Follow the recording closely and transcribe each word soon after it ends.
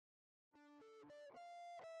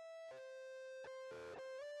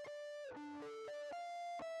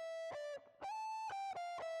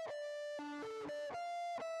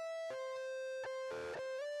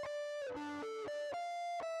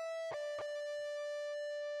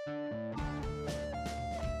Welcome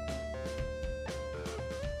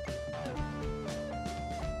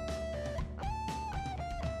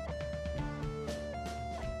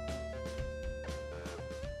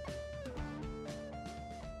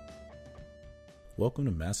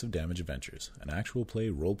to Massive Damage Adventures, an actual play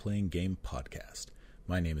role-playing game podcast.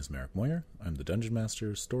 My name is Merrick Moyer. I'm the Dungeon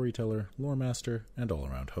Master, Storyteller, Lore Master, and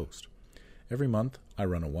all-around host. Every month, I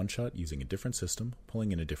run a one-shot using a different system,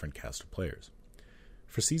 pulling in a different cast of players.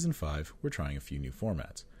 For Season 5, we're trying a few new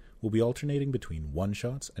formats. We'll be alternating between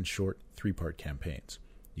one-shots and short 3-part campaigns.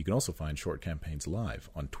 You can also find short campaigns live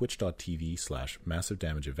on twitch.tv/Massive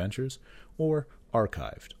Damage Adventures or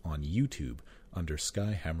archived on YouTube under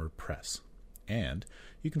Skyhammer Press. And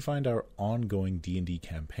you can find our ongoing D&D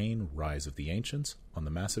campaign, Rise of the Ancients, on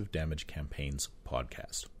the Massive Damage Campaigns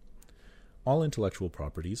podcast. All intellectual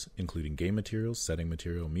properties, including game materials, setting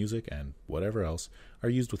material, music, and whatever else, are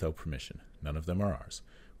used without permission. None of them are ours.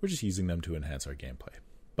 We're just using them to enhance our gameplay.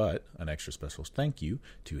 But an extra special thank you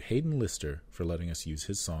to Hayden Lister for letting us use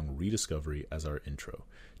his song Rediscovery as our intro.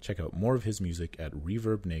 Check out more of his music at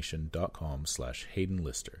reverbnation.com/Hayden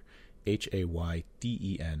Lister. HaydenLister.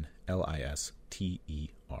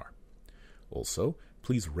 Also,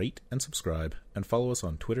 please rate and subscribe and follow us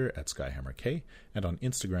on Twitter at SkyhammerK and on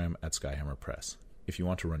Instagram at SkyhammerPress. If you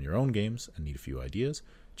want to run your own games and need a few ideas,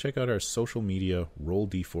 check out our social media Roll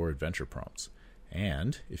D4 adventure prompts.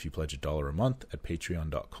 And if you pledge $1 a month at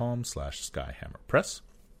patreon.com/SkyhammerPress,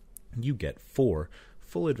 you get 4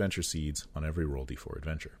 full adventure seeds on every Roll D4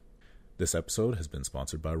 adventure. This episode has been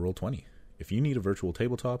sponsored by Roll20. If you need a virtual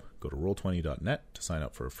tabletop, go to roll20.net to sign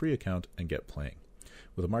up for a free account and get playing.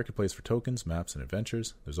 With a marketplace for tokens, maps, and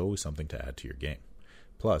adventures, there's always something to add to your game.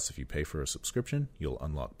 Plus, if you pay for a subscription, you'll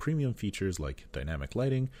unlock premium features like dynamic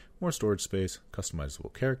lighting, more storage space,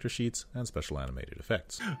 customizable character sheets, and special animated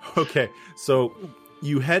effects. Okay, so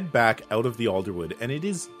you head back out of the Alderwood, and it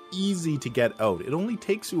is easy to get out. It only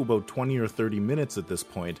takes you about 20 or 30 minutes at this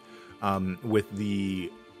point, with the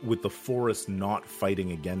forest not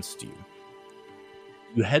fighting against you.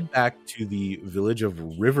 You head back to the village of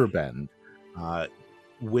Riverbend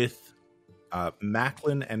with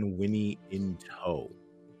Macklin and Winnie in tow.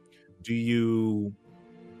 Do you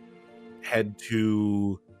head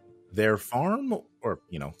to their farm or,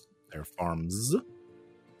 their farms?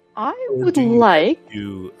 I would like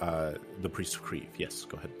to the priest of Creve. Yes,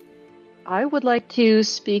 go ahead. I would like to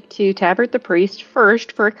speak to Tabbert the priest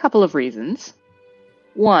first for a couple of reasons.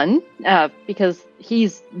 1, because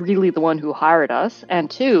he's really the one who hired us,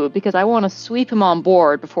 and 2, because I want to sweep him on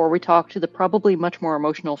board before we talk to the probably much more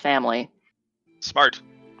emotional family. Smart.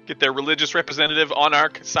 Get their religious representative on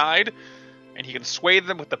our side, and he can sway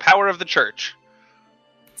them with the power of the church.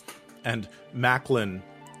 And Macklin,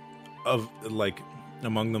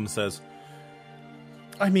 among them says,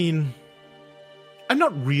 I'm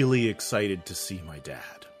not really excited to see my dad.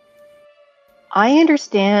 I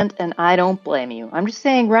understand, and I don't blame you. I'm just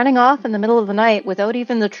saying running off in the middle of the night without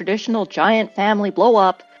even the traditional giant family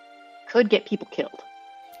blow-up could get people killed.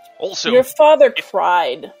 Also, your father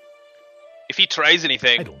cried. If he tries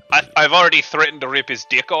anything, I've already threatened to rip his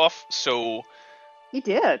dick off, so... He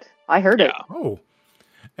did. I heard it. Oh.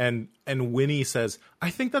 And Winnie says,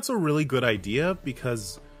 I think that's a really good idea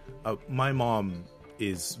because my mom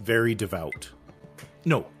is very devout.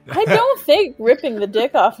 No. I don't think ripping the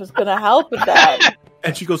dick off is going to help with that.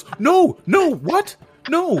 And she goes, No, what?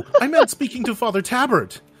 No, I meant speaking to Father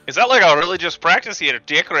Tabbert. Is that like a religious practice here,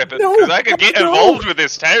 dick ripping? Because I could get involved with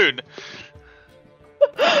this town.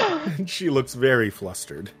 And she looks very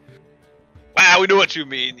flustered. Wow, we know what you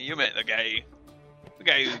mean. You meant the guy who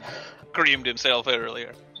creamed himself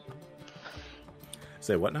earlier.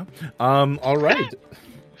 Say what now? All right.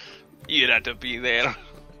 You'd have to be there.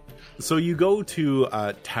 So you go to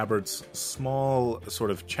Tabbert's small sort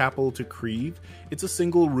of chapel to Creve. It's a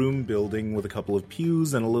single-room building with a couple of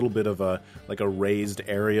pews and a little bit of a raised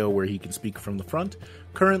area where he can speak from the front.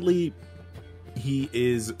 Currently, he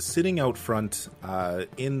is sitting out front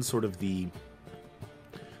in sort of the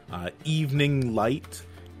evening light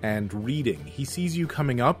and reading. He sees you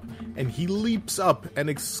coming up, and he leaps up and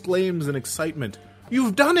exclaims in excitement,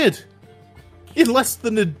 "You've done it! In less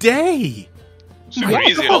than a day!" Super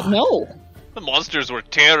easy. Oh, no. The monsters were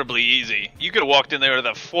terribly easy. You could have walked in there with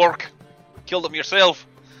a fork, killed them yourself.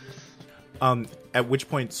 At which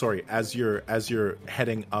point, sorry, as you're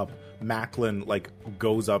heading up, Macklin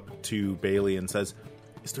goes up to Bailey and says,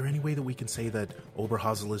 "Is there any way that we can say that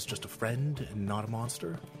Oberhazel is just a friend and not a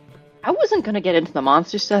monster?" I wasn't going to get into the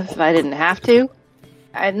monster stuff if I didn't have to.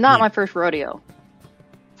 Not my first rodeo.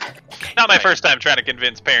 Not my first time trying to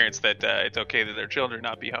convince parents that it's okay that their children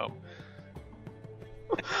not be home.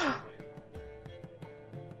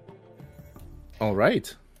 All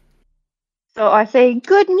right. So I say,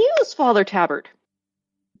 good news, Father Tabard.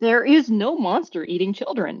 There is no monster eating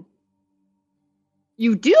children.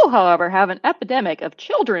 You do, however, have an epidemic of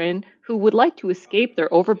children who would like to escape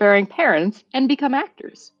their overbearing parents and become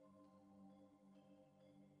actors.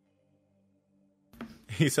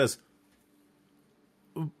 He says,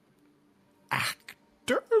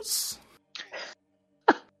 actors?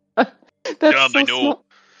 That's I so know. small.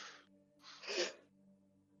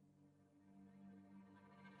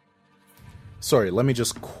 Sorry, let me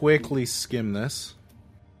just quickly skim this.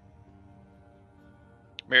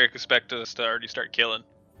 Merrick expected us to already start killing.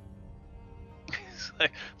 He's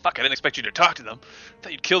like, fuck, I didn't expect you to talk to them. I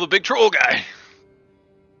thought you'd kill the big troll guy.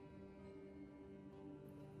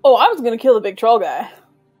 Oh, I was gonna kill the big troll guy.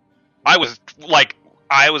 I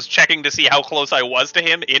was checking to see how close I was to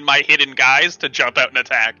him in my hidden guise to jump out and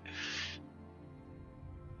attack.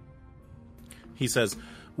 He says,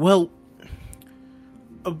 well,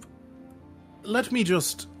 let me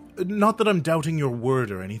just... Not that I'm doubting your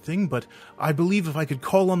word or anything, but I believe if I could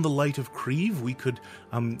call on the light of Krieve, we could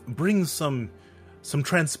bring some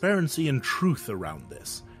transparency and truth around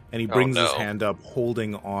this. And he brings his hand up,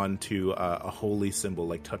 holding on to a holy symbol,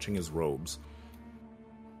 like touching his robes.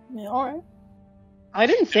 Yeah, alright. I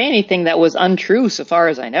didn't say anything that was untrue so far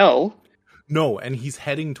as I know. No, and he's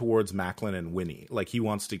heading towards Macklin and Winnie. Like, he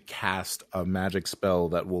wants to cast a magic spell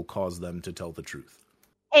that will cause them to tell the truth.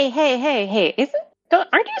 Hey,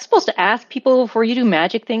 aren't you supposed to ask people before you do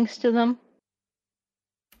magic things to them?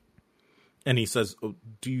 And he says, oh,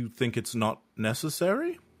 do you think it's not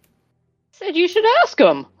necessary? Said you should ask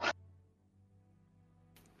them.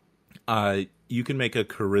 You can make a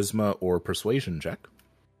charisma or persuasion check.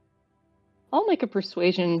 I'll make a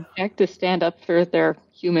persuasion check to stand up for their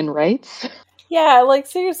human rights. Yeah, like,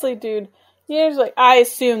 seriously, dude. You're just like, I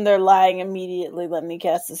assume they're lying immediately. Let me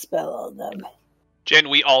cast a spell on them. Jen,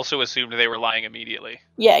 we also assumed they were lying immediately.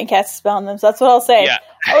 Yeah, and cast a spell on them. So that's what I'll say. Yeah.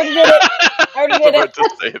 I already did it. I already did it. To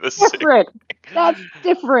say the same. Different. That's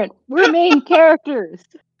different. We're main characters.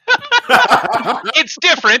 It's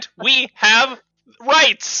different. We have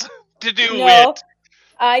rights to do No, it.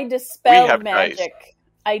 I We dispelled have magic. dice.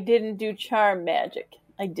 I didn't do charm magic.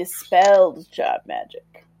 I dispelled charm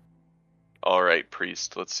magic. All right,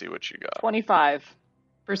 priest. Let's see what you got. 25.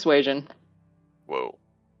 Persuasion. Whoa.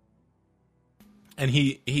 And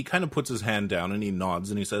he kind of puts his hand down and he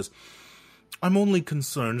nods and he says, I'm only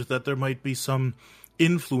concerned that there might be some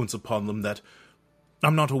influence upon them that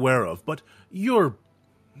I'm not aware of, but you're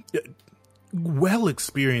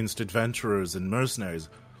well-experienced adventurers and mercenaries.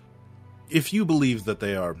 If you believe that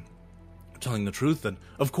they are telling the truth, then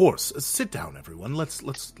of course, sit down, everyone. Let's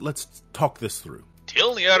talk this through.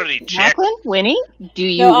 Tilly already checked. Macklin, Winnie, do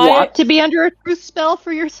you No, want to be under a truth spell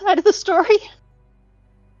for your side of the story?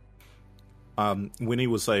 Winnie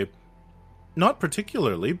will say, not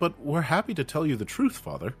particularly, but we're happy to tell you the truth,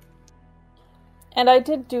 Father. And I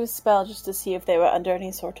did do a spell just to see if they were under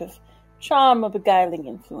any sort of charm or beguiling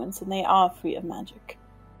influence, and they are free of magic.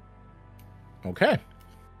 Okay.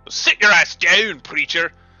 Sit your ass down,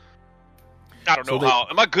 preacher. I don't know So how.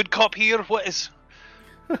 Am I good cop here? What is...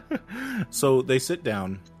 So they sit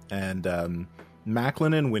down, and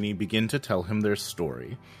Macklin and Winnie begin to tell him their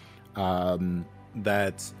story.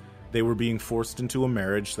 That they were being forced into a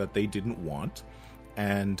marriage that they didn't want,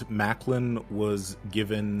 and Macklin was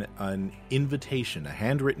given an invitation, a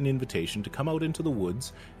handwritten invitation, to come out into the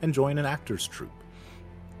woods and join an actor's troupe.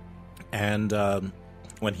 And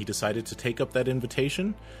when he decided to take up that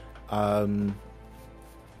invitation,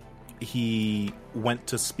 he went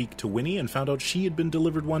to speak to Winnie and found out she had been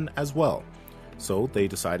delivered one as well. So they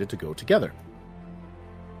decided to go together.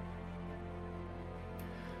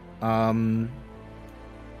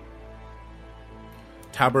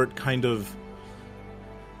 Tabert kind of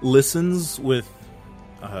listens with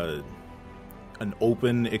an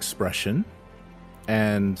open expression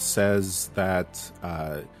and says that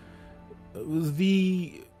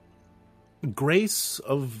the grace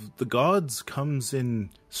of the gods comes in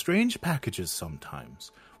strange packages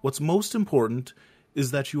sometimes. What's most important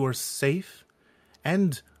is that you are safe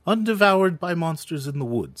and undevoured by monsters in the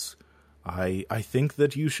woods. I think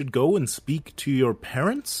that you should go and speak to your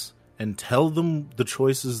parents and tell them the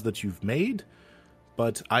choices that you've made,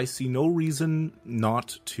 but I see no reason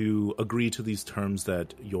not to agree to these terms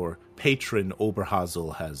that your patron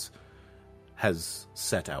Oberhazel has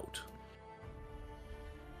set out.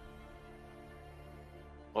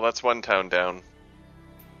 Well, that's one town down.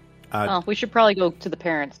 We should probably go to the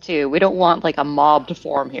parents, too. We don't want, like, a mob to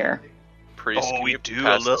form here. Priest, Oh, can we you do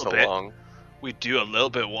pass a little this bit. along? We do a little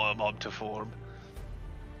bit want a mob to form.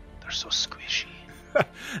 They're so squishy.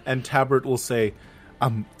 And Tabert will say,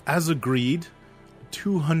 as agreed,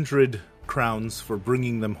 200 crowns for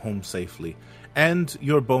bringing them home safely. And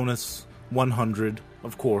your bonus, 100,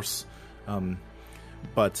 of course.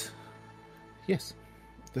 But, yes,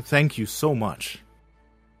 thank you so much.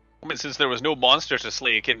 I mean, since there was no monster to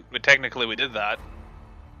slay, technically we did that.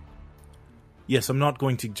 Yes, I'm not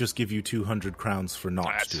going to just give you 200 crowns for not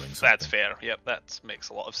doing something. That's fair. Yep, that makes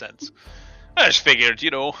a lot of sense. I just figured,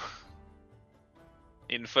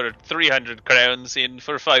 in for 300 crowns, in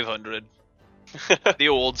for 500. The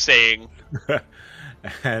old saying.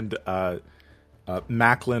 And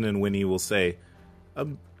Macklin and Winnie will say,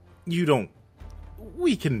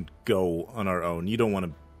 we can go on our own. You don't want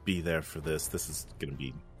to be there for this. This is going to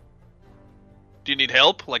be... Do you need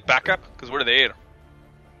help? Like backup? Because we're there.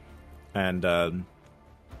 And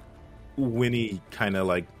Winnie kind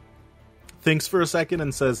of thinks for a second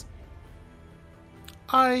and says,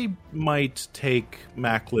 I might take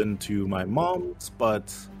Macklin to my mom's,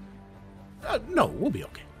 but no, we'll be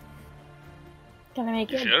okay. Can I make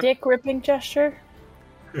Sure. a dick ripping gesture?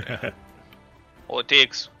 All it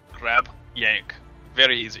takes, grab, yank.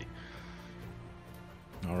 Very easy.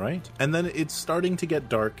 All right. And then it's starting to get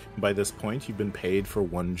dark by this point. You've been paid for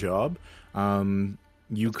one job. You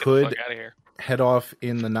Get the could fuck out of here. head off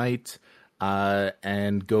in the night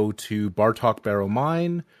and go to Bartok Barrow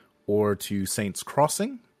Mine or to Saints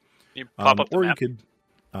Crossing. You pop up the or map. you could...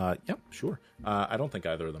 yeah, sure. I don't think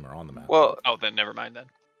either of them are on the map. Well, Oh, then never mind then.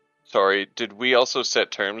 sorry, did we also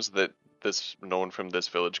set terms that no one from this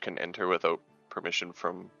village can enter without permission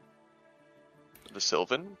from the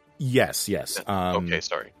Sylvan? Yes. Okay,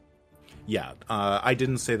 sorry. Yeah, I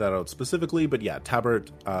didn't say that out specifically, but yeah, Tabert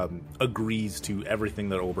agrees to everything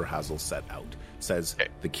that Oberhazel set out. Says Okay.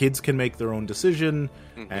 the kids can make their own decision,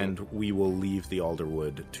 Mhm. and we will leave the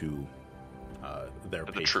Alderwood to their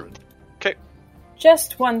The patron. truth. Okay.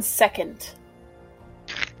 Just 1 second.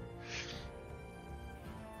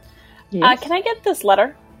 Yes. Can I get this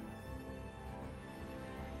letter?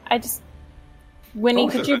 Winnie,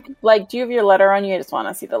 could you, do you have your letter on you? I just want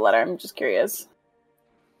to see the letter. I'm just curious.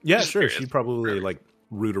 Yeah, Just sure. curious. She'd probably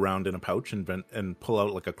root around in a pouch and pull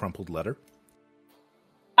out a crumpled letter.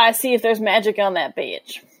 I see if there's magic on that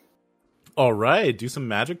page. All right, do some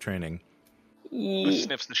magic training. Who Ye-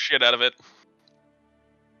 sniffs the shit out of it?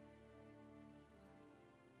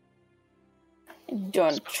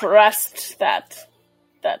 Don't trust that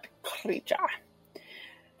creature.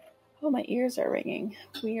 Oh, my ears are ringing.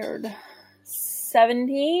 Weird.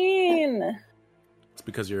 17. It's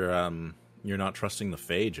because you're not trusting the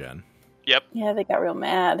Fae, Jen. Yep, Yeah, they got real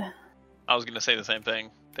mad. I was going to say the same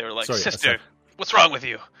thing. They were like, Sorry, sister, what's wrong with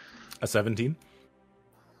you? A 17?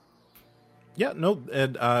 Yeah, no,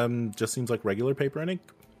 it just seems like regular paper and ink.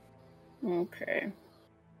 Okay.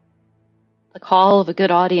 The call of a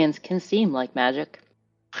good audience can seem like magic.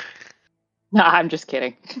 No, I'm just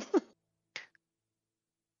kidding.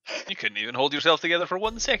 You couldn't even hold yourself together for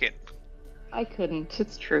 1 second. I couldn't.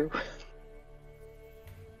 It's true.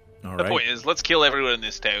 All The right. point is, let's kill everyone in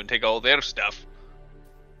this town, take all their stuff.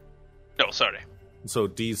 No, sorry. So,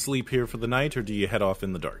 do you sleep here for the night, or do you head off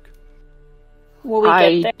in the dark? Will we get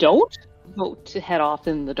I there? don't vote to head off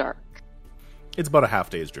in the dark. It's about a half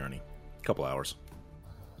day's journey, a couple hours.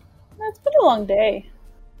 It's been a long day.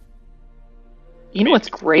 You know what's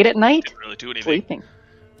great at night? Didn't really do anything. Sleeping.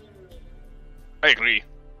 I agree.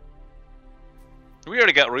 We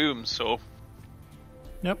already got rooms, so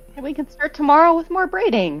Yep. And we can start tomorrow with more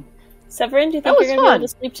braiding. Severin, do you That think was you're going to be fun. able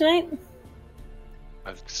to sleep tonight?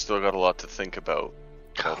 I've still got a lot to think about.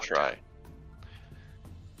 I'll try.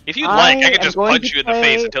 if you'd I like, I could am just going punch to you in the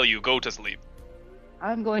face play- until you go to sleep.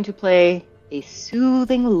 I'm going to play a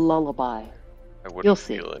soothing lullaby. I wouldn't You'll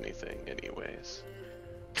see. feel anything anyways.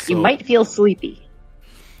 You So, might feel sleepy.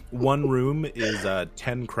 one room is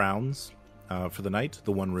 10 crowns for the night,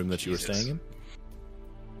 the one room that you were Jesus. staying in.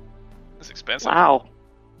 It's expensive. Wow.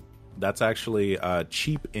 That's actually a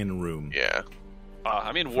cheap in-room Yeah,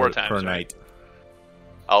 I mean, for- war times, per right? night.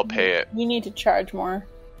 I'll pay it. You need to charge more.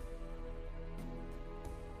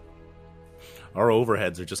 Our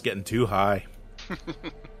overheads are just getting too high.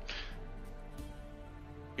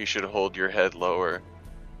 You should hold your head lower.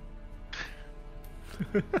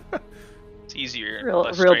 It's easier. Real,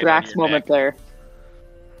 less real strain on Drax your moment neck.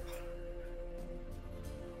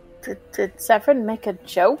 there. Did Severin make a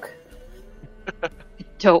joke?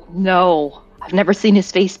 Don't know. I've never seen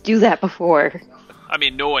his face do that before. I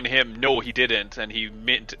mean, knowing him, no, he didn't, and he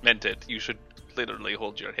meant it. You should literally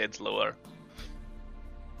hold your heads lower.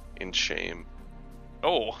 In shame.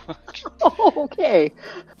 Oh, Oh, okay.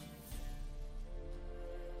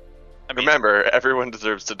 I mean, Remember, everyone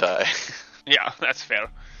deserves to die. yeah, that's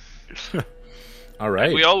fair. All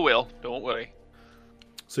right. We all will. Don't worry.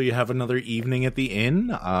 So you have another evening at the inn.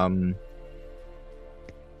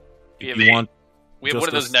 We If have, you want we have just one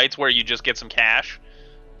of a those s- nights where you just get some cash,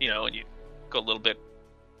 and you go a little bit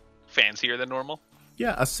fancier than normal.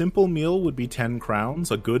 Yeah, a simple meal would be 10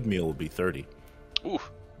 crowns. A good meal would be 30. Ooh, we'll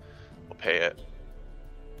pay it.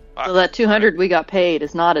 So that 200 we got paid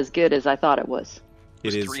is not as good as I thought it was.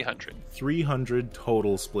 It is 300. 300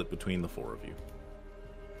 total split between the four of you.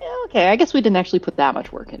 Yeah, okay, I guess we didn't actually put that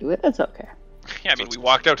much work into it. That's okay. Yeah, I mean, we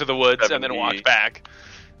walked out to the woods and then 70. walked back.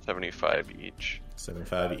 75 each.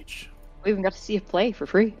 75 each. We even got to see it play for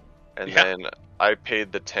free. And Yeah. then I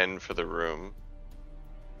paid the 10 for the room.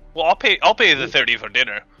 Well, I'll pay the 30 for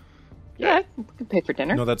dinner. Yeah, we can pay for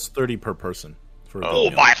dinner. No, that's 30 per person. For a good Oh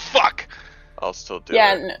meal. my fuck! I'll still do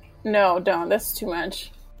Yeah, it. no, don't. That's too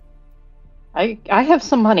much. I have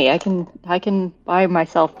some money. I can buy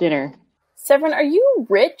myself dinner. Severin, are you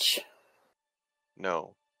rich?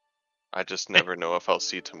 No. I just never know if I'll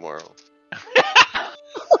see tomorrow.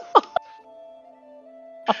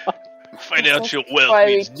 Financial That's wealth why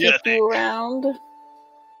we means keep nothing. you around.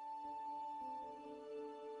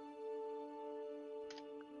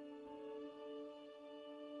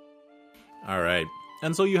 All right.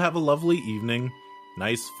 And so you have a lovely evening,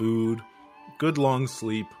 nice food, good long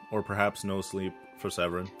sleep, or perhaps no sleep for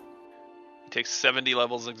Severin. It takes 70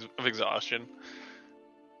 levels of exhaustion.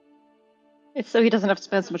 It's so he doesn't have to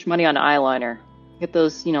spend so much money on eyeliner. Get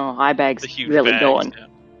those, eye bags The huge really bags, going. yeah.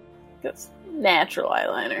 That's natural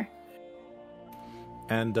eyeliner.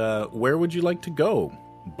 And where would you like to go?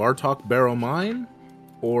 Bartok Barrow Mine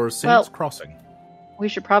or Saints Well- Crossing? We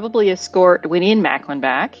should probably escort Winnie and Macklin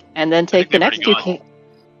back, and then take the they've next two. already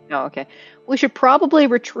Oh, okay. We should probably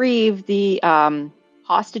retrieve the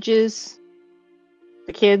hostages,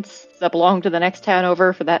 the kids that belong to the next town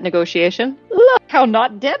over for that negotiation. Look how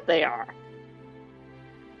not dead they are.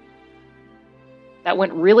 That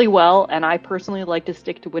went really well, and I personally like to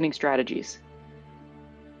stick to winning strategies.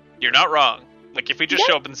 You're not wrong. Like, if we just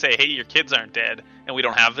Yeah. show up and say, hey, your kids aren't dead, and we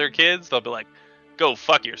don't have their kids, they'll be like, go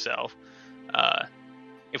fuck yourself.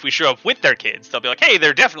 If we show up with their kids, they'll be like, hey,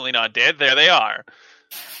 they're definitely not dead. There they are.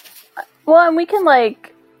 Well, and we can, I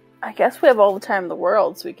guess we have all the time in the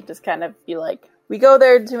world, so we can just kind of be like, we go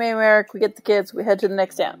there to Merrick, we get the kids, we head to the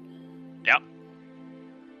next town. Yep.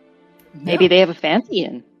 Maybe they have a fancy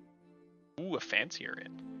inn. Ooh, a fancier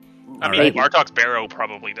inn. All I mean, right. Bartok's Barrow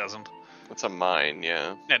probably doesn't. It's a mine,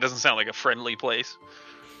 yeah. That doesn't sound like a friendly place.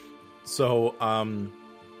 So,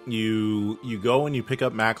 you go and you pick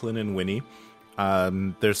up Macklin and Winnie.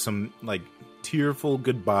 There's some, tearful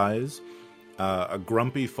goodbyes. A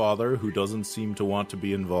grumpy father who doesn't seem to want to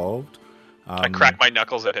be involved. I crack my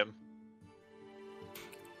knuckles at him.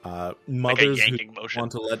 Mothers who yanking motion.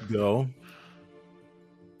 want to let go.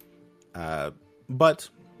 But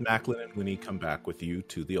Macklin and Winnie come back with you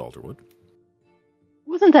to the Alderwood.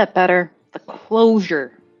 Wasn't that better? The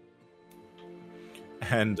closure.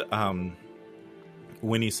 And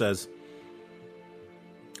Winnie says,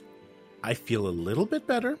 I feel a little bit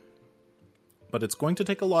better, but it's going to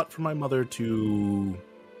take a lot for my mother to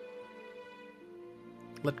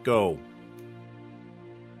let go.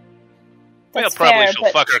 Well, That's probably fair, she'll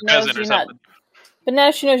but fuck her she knows cousin or you're not- something. But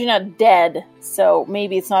now she knows you're not dead, so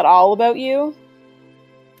maybe it's not all about you.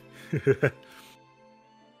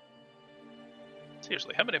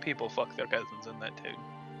 Seriously, how many people fuck their cousins in that town?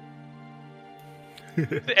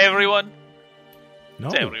 Everyone? No,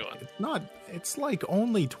 It's everyone. it's not. It's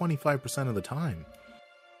only 25% of the time.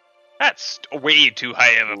 That's way too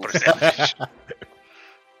high of a percentage.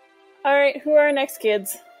 Alright, who are our next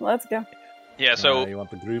kids? Let's go. Yeah, so you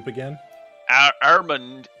want the group again?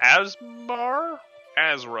 Armand Asrams,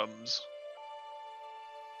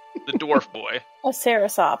 the dwarf boy.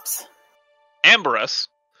 Ocerasops. Ambrose,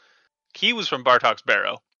 he was from Bartok's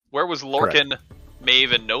Barrow. Where was Lorcan,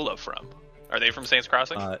 Maeve, and Nola from? Are they from Saints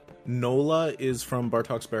Crossing? Nola is from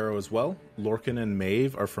Bartok's Barrow as well. Lorcan and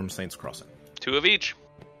Maeve are from Saints Crossing. 2 of each.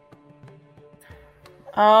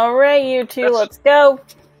 Alright, you two, That's- let's go.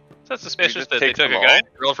 Is that suspicious just that they take took a them guy all? and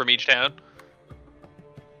a girl from each town?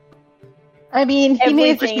 I mean, he may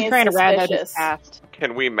have just Everything been is trying to round out his suspicious. past.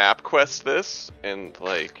 Can we map quest this and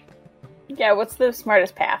Yeah, what's the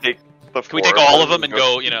smartest path? take the Can we take all of them and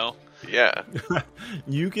go, Yeah.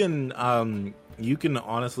 You can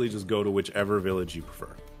honestly just go to whichever village you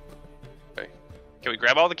prefer. Can we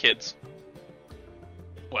grab all the kids?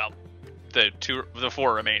 Well, the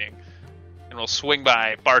 4 remaining. And we'll swing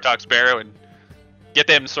by Bartok's Barrow and get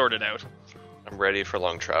them sorted out. I'm ready for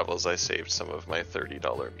long travels. I saved some of my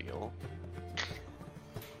 $30 meal.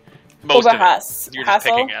 Most of Obahas. it. You're just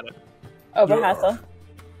Hassel? picking at it. Obahasa.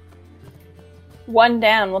 One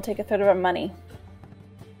down, we'll take a third of our money.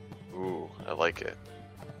 Ooh, I like it.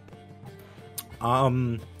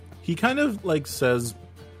 He kind of like says,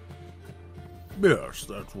 "Yes,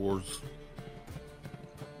 that was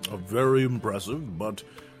very impressive, but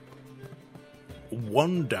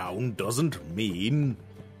one down doesn't mean."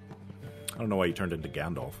 I don't know why he turned into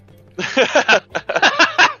Gandalf.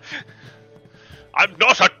 I'm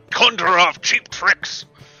not a conjurer of cheap tricks.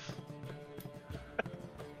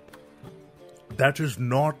 That is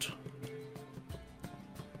not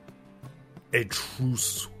a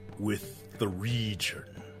truce with the region.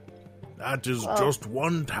 That is just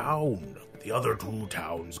one town. The other two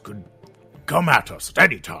towns could come at us at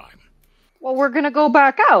any time. Well, we're gonna go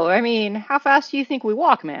back out. I mean, how fast do you think we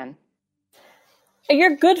walk, man?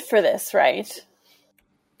 You're good for this, right?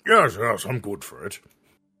 Yes, I'm good for it.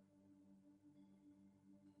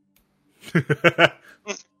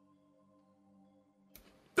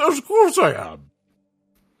 Of course I am.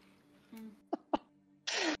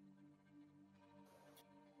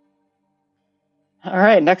 All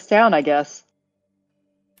right, next town, I guess.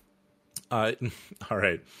 All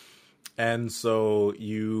right. And so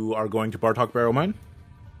you are going to Bartok Barrow Mine?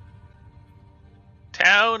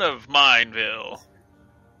 Town of Mineville.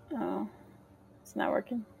 Oh. It's not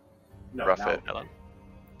working. No, Rough now- it. Hello.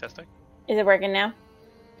 Testing. Is it working now?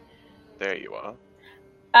 There you are.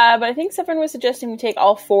 But I think Severin was suggesting we take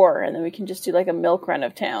all 4, and then we can just do like a milk run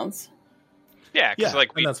of towns. Yeah, because Yeah, like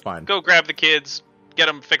and we that's fine. go grab the kids, get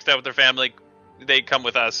them fixed out with their family. They come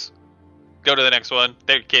with us. Go to the next one.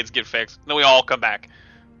 Their kids get fixed. Then we all come back.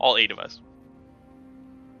 All 8 of us.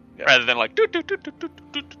 Yeah. Rather than like...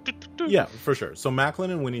 Yeah, for sure. So Macklin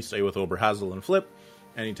and Winnie stay with Oberhazel and Flip,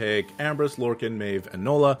 and you take Ambrose, Lorcan, Maeve, and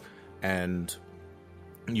Nola, and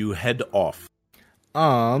you head off.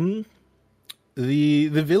 The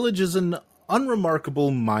village is an unremarkable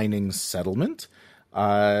mining settlement.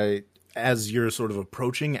 As you're sort of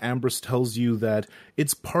approaching, Ambrose tells you that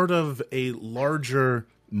it's part of a larger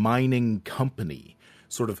mining company,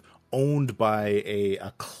 sort of owned by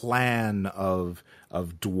a clan of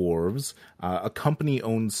dwarves, a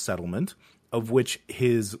company-owned settlement, of which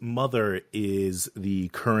his mother is the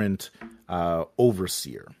current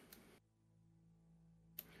overseer.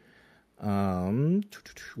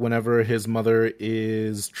 Whenever his mother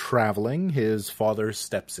is traveling, his father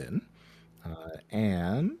steps in,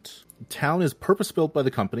 and town is purpose-built by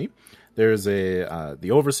the company. There's the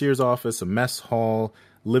overseer's office, a mess hall,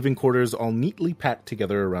 living quarters, all neatly packed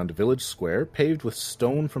together around a village square, paved with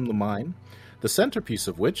stone from the mine, the centerpiece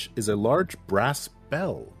of which is a large brass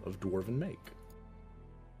bell of dwarven make.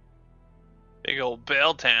 Big old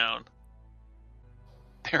Bell Town.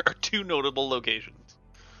 There are 2 notable locations.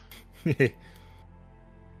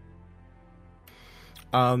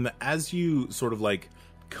 As you sort of like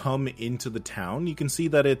come into the town, you can see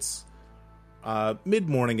that it's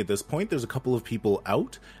mid-morning at this point. There's a couple of people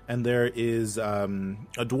out, and there is a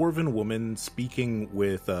dwarven woman speaking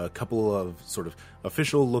with a couple of sort of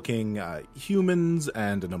official-looking humans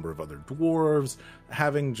and a number of other dwarves,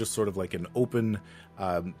 having just sort of like an open,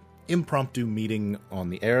 impromptu meeting on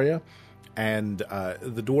the area. And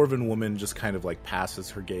the dwarven woman just kind of like passes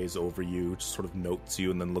her gaze over you, just sort of notes you,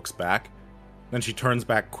 and then looks back. Then she turns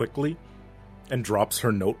back quickly and drops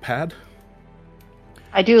her notepad.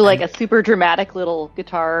 I do like a super dramatic little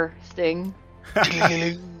guitar sting.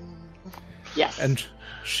 Yes. And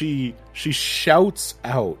she shouts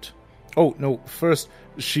out. Oh, no, first,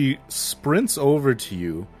 she sprints over to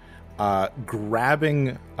you,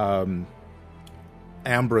 grabbing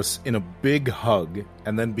Ambrose in a big hug,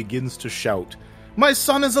 and then begins to shout, "My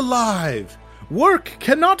son is alive! Work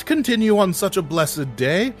cannot continue on such a blessed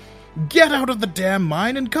day! Get out of the damn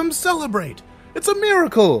mine and come celebrate! It's a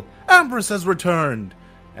miracle! Ambrose has returned!"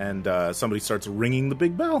 And somebody starts ringing the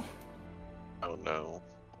big bell. Oh no.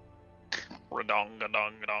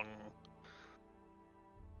 Redong-a-dong-a-dong.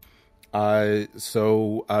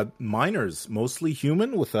 So miners, mostly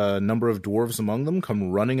human, with a number of dwarves among them,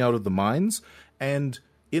 come running out of the mines, and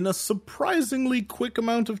in a surprisingly quick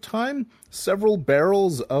amount of time, several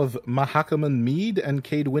barrels of Mahakaman mead and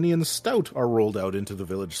Cadwinian stout are rolled out into the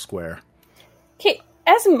village square. Okay,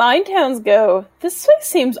 as mine towns go, this place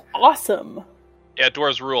seems awesome. Yeah,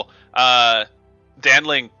 dwarves rule.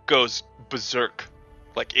 Danling goes berserk.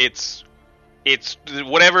 Like, it's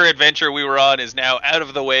whatever adventure we were on is now out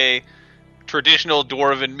of the way. Traditional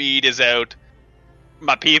dwarven mead is out.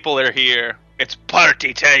 My people are here. It's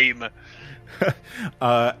party time.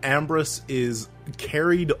 Ambrose is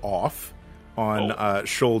carried off on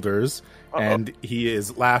shoulders, And he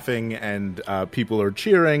is laughing, and people are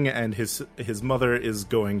cheering, and his mother is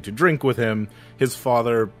going to drink with him. His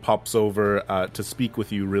father pops over to speak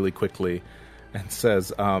with you really quickly, and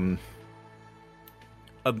says, "I'm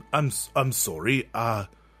sorry.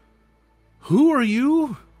 Who are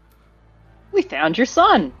you?" We found your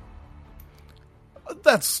son.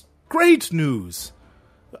 That's great news.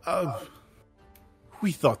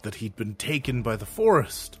 We thought that he'd been taken by the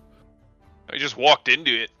forest. I just walked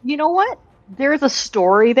into it. You know what? There's a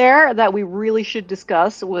story there that we really should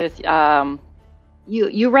discuss with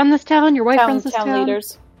you run this town? Your wife runs this town?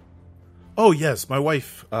 Leaders. Oh, yes, my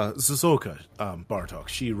wife, Zazoka Bartok,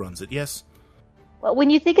 she runs it, yes? Well, when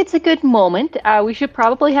you think it's a good moment, we should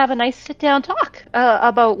probably have a nice sit-down talk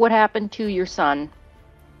about what happened to your son.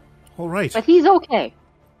 All right. But he's okay.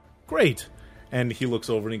 Great. And he looks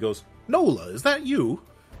over and he goes, "Nola, is that you?"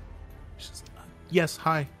 She says, "Yes,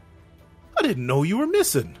 hi. I didn't know you were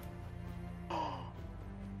missing."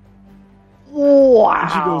 Wow.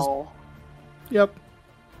 And she goes, "Yep."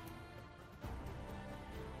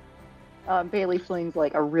 Bailey flings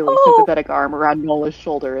like a really sympathetic arm around Nola's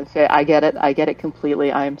shoulder and say, I get it completely.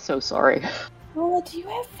 I am so sorry." Nola, do you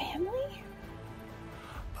have family?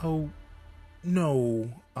 Oh, no.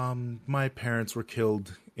 My parents were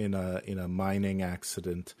killed in a mining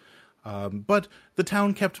accident. But the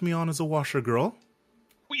town kept me on as a washer girl.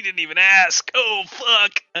 We didn't even ask. Oh,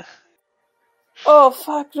 fuck. Oh,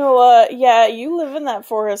 fuck, Nola. Yeah, you live in that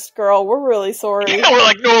forest, girl. We're really sorry. Yeah, we're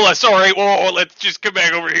like, Nola, sorry. Whoa, let's just come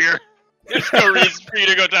back over here. There's no reason for you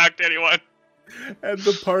to go talk to anyone. And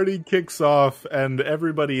the party kicks off, and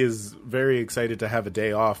everybody is very excited to have a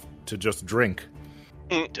day off to just drink.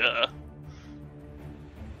 Duh.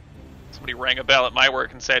 Somebody rang a bell at my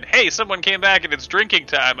work and said, "Hey, someone came back and it's drinking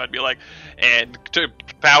time." I'd be like, "And to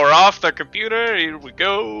power off the computer, here we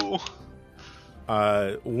go."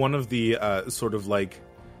 One of the sort of like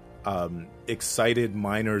excited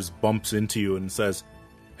miners bumps into you and says,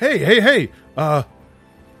 Hey,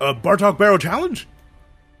 Bartok Barrow Challenge?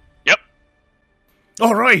 Yep.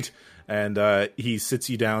 All right. And he sits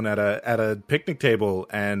you down at a picnic table,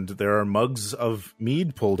 and there are mugs of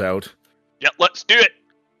mead pulled out. Yep, let's do it.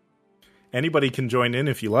 Anybody can join in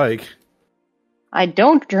if you like. I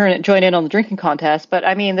don't join in on the drinking contest, but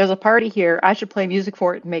I mean, there's a party here. I should play music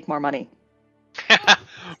for it and make more money.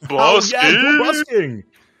 Busking! Oh, yeah, go busking!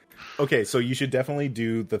 Okay, so you should definitely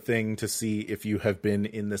do the thing to see if you have been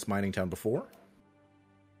in this mining town before.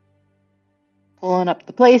 Pulling up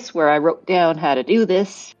the place where I wrote down how to do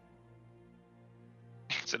this.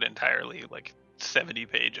 It's an entirely,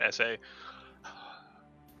 70-page essay.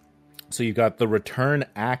 So you got the Return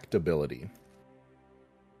Act ability.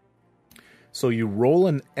 So you roll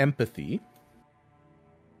an empathy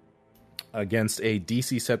against a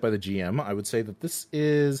DC set by the GM. I would say that this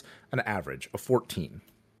is an average, a 14.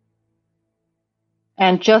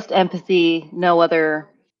 And just empathy, no other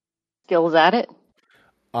skills at it?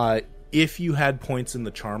 If you had points in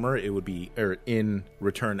the Charmer, it would be, or in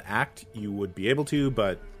Return Act, you would be able to,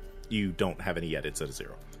 but you don't have any yet. It's at a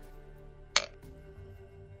 0.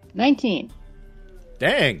 19.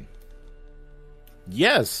 Dang.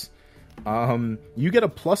 Yes. You get a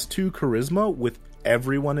 +2 charisma with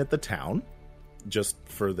everyone at the town, just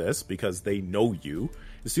for this, because they know you.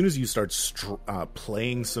 As soon as you start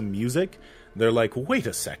playing some music, they're like, "Wait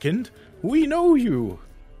a second, we know you."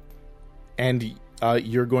 And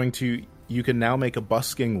you can now make a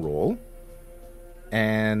busking roll,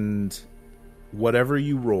 and whatever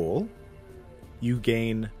you roll, you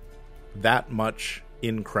gain that much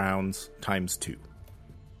in crowns times 2.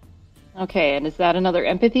 Okay, and is that another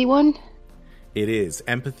empathy one? It is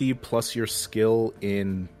empathy plus your skill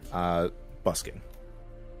in busking.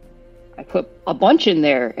 I put a bunch in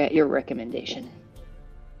there at your recommendation.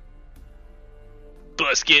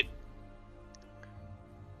 Busk it.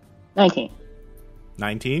 19.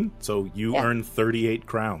 19? So you earn 38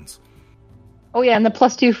 crowns. Oh yeah, and the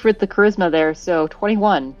 +2 for the charisma there, so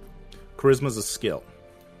 21. Charisma's a skill.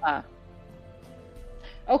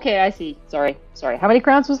 Okay, I see. Sorry. How many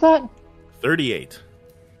crowns was that? 38.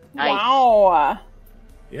 Nice. Wow.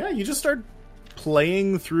 Yeah, you just start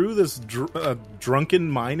playing through this drunken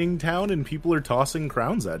mining town, and people are tossing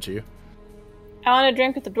crowns at you. I want to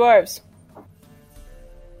drink with the dwarves.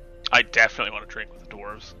 I definitely want to drink with the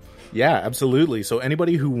dwarves. Yeah, absolutely. So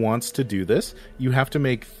anybody who wants to do this, you have to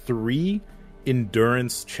make 3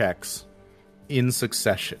 endurance checks in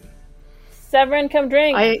succession. Severin, come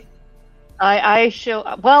drink. I show.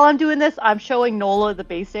 While I'm doing this, I'm showing Nola the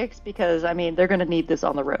basics because I mean they're going to need this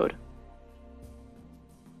on the road.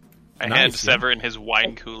 I hand Severin his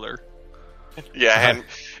wine cooler. Yeah, and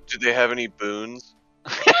did they have any boons?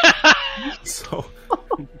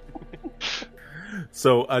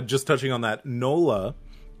 So, just touching on that, Nola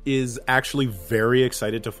is actually very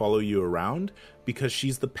excited to follow you around because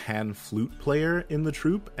she's the pan flute player in the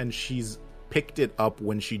troupe, and she's picked it up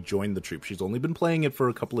when she joined the troupe. She's only been playing it for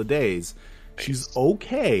a couple of days. She's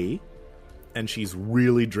okay, and she's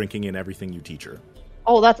really drinking in everything you teach her.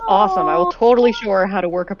 Oh, that's awesome. I will totally show her how to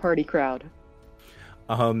work a party crowd.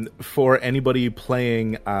 For anybody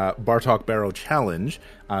playing Bartok Barrow Challenge,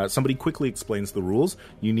 somebody quickly explains the rules.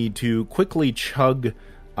 You need to quickly chug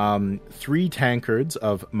 3 tankards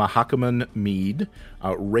of Mahakaman mead,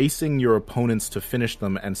 racing your opponents to finish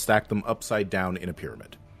them and stack them upside down in a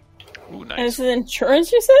pyramid. Ooh, And nice. this is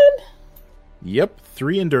endurance, you said? Yep,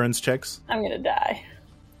 3 endurance checks I'm gonna die.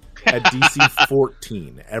 at DC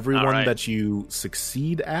 14. Everyone All right. that you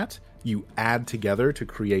succeed at, you add together to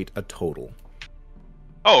create a total.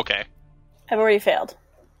 Oh, okay. I've already failed.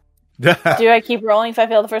 Do I keep rolling if I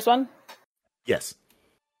fail the first one? Yes.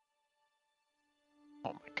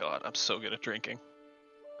 Oh my god, I'm so good at drinking.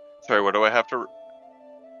 Sorry, what do I have to...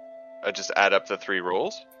 I just add up the 3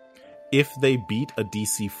 rolls? If they beat a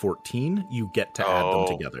DC 14, you get to add them Oh.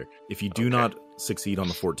 together. If you do Okay. not succeed on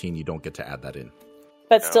the 14, you don't get to add that in.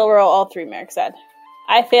 But still roll all 3, Merrick said.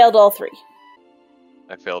 I failed all 3.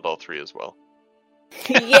 I failed all 3 as well.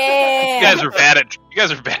 Yeah! You guys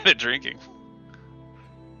are bad at drinking.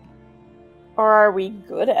 Or are we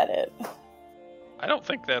good at it? I don't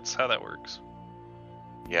think that's how that works.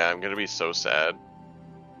 Yeah, I'm gonna be so sad.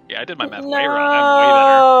 Yeah, I did my math way wrong.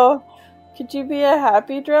 I'm way No! Could you be a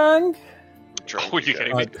happy drunk? Drunk Oh, you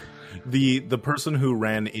guys. kidding me? The person who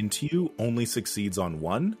ran into you only succeeds on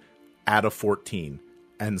 1, add a 14,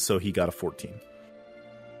 and so he got a 14. better.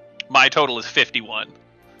 My total is 51.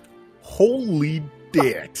 Holy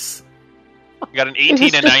dicks! I got an Is 18,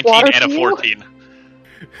 this a just 19, water and a for you? 14.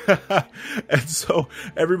 And so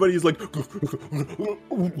everybody's like,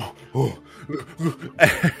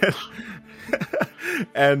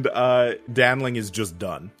 and Danling is just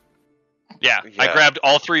done. Yeah, I Yeah. grabbed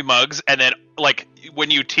all 3 mugs, and then, like, when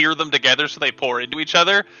you tier them together so they pour into each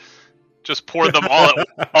other, just pour them all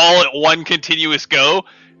at one continuous go,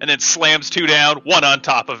 and then slams 2 down, 1 on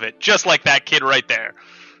top of it, just like that kid right there.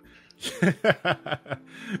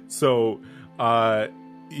 So,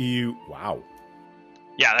 wow.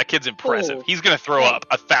 Yeah, that kid's impressive. Oh. He's gonna throw up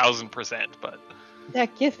 1,000%, but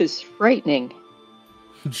That gif is frightening.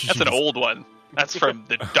 that's an old one. That's from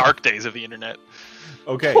the dark days of the internet.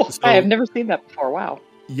 Okay, Oh, so I have never seen that before. Wow.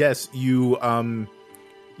 yes, you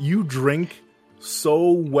drink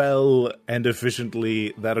so well and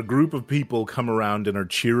efficiently that a group of people come around and are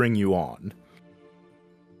cheering you on.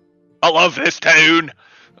 I love this town.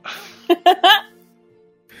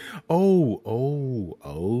 Oh.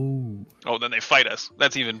 Oh, then they fight us.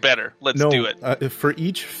 That's even better. Let's No, do it. For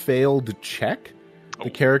each failed check, Oh. the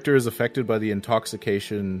character is affected by the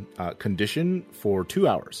intoxication condition for 2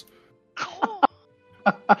 hours.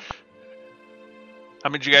 How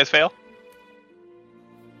many did you guys fail?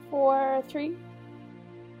 4, 3.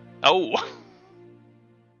 Oh,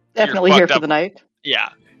 Definitely You're here fucked for up. the night. yeah.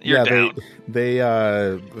 You're down. They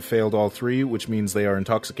failed all 3, which means they are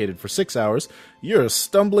intoxicated for 6 hours. You're a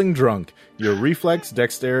stumbling drunk. Your reflex,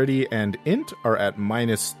 dexterity, and int are at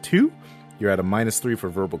 -2. You're at a -3 for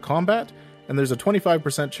verbal combat, and there's a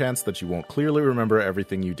 25% chance that you won't clearly remember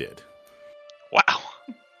everything you did. Wow.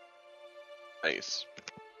 Nice.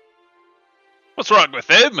 What's wrong with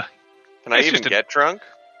them? Can I It's even just a- get drunk?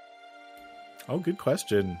 Oh, good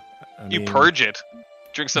question. I You mean, purge it.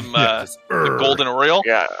 Drink some yeah, just- the golden Oriole.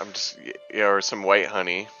 Yeah, I'm just... Yeah, or some white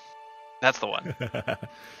honey. That's the one.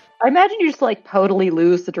 I imagine you just like totally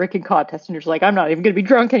lose the drinking contest and you're just like, I'm not even going to be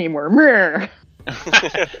drunk anymore. Mrr.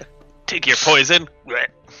 Take your poison. Blech.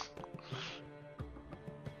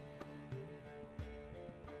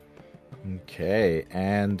 Okay,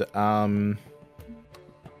 and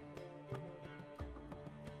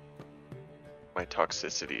My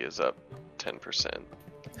toxicity is up 10%.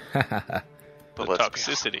 The But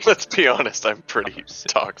toxicity. Let's be honest, I'm pretty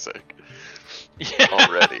toxic Yeah.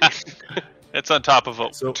 already. It's on top of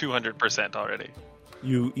a So- 200% already.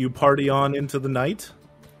 you party on into the night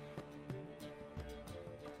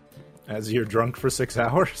as you're drunk for 6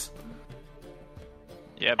 hours.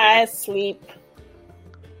 Yeah, I baby. sleep.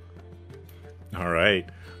 All right.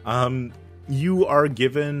 You are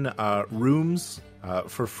given rooms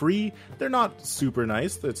for free. They're not super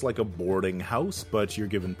nice. It's like a boarding house, but you're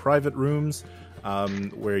given private rooms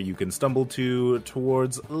where you can stumble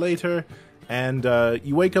towards later. And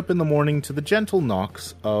you wake up in the morning to the gentle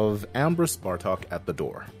knocks of Ambrose Bartok at the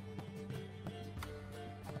door.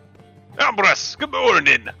 Ambrose, good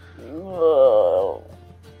morning. Ugh.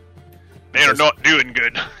 They're not doing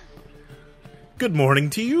good. Good morning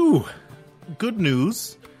to you. Good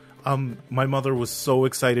news. My mother was so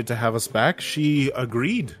excited to have us back, she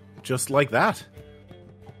agreed, just like that.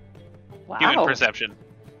 Wow. Human perception.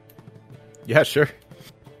 Yeah, sure.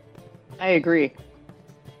 I agree.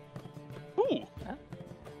 Ooh.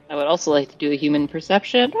 I would also like to do a human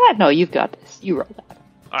perception. No, you've got this. You roll that.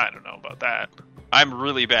 I don't know about that. I'm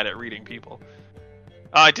really bad at reading people.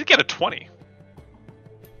 I did get a 20.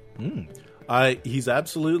 He's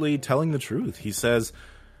absolutely telling the truth. He says,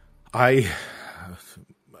 my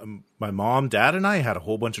mom, dad, and I had a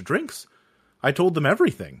whole bunch of drinks. I told them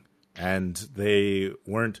everything, and they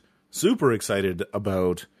weren't super excited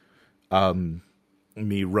about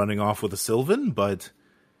me running off with a Sylvan, but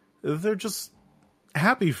they're just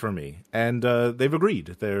happy for me, and they've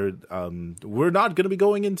agreed. We're not going to be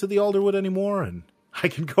going into the Alderwood anymore, and I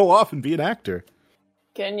can go off and be an actor.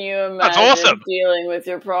 Can you That's imagine awesome. dealing with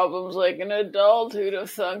your problems like an adult? Who'd have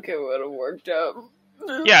thunk it would have worked out?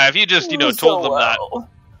 Yeah, if you just, So told them that well.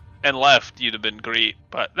 and left, you'd have been great.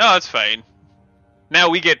 But no, it's fine. Now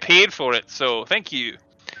we get paid for it, so thank you.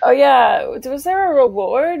 Oh yeah, was there a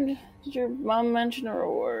reward? Did your mom mention a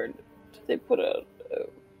reward? Did they put a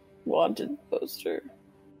wanted poster?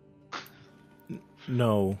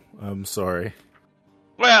 No, I'm sorry.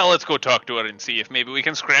 Well, let's go talk to her and see if maybe we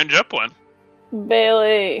can scrounge up one.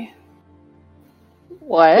 Bailey,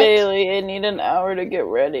 What? Bailey, I need an hour to get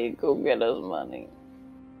ready. Go get us money.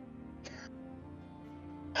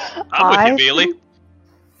 I'm with you, Bailey.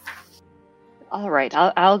 All right,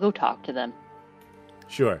 I'll go talk to them.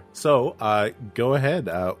 Sure. So, go ahead.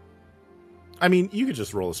 I mean, you could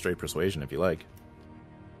just roll a straight persuasion if you like.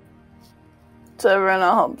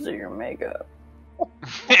 Serena helps do your makeup.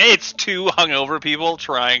 It's two hungover people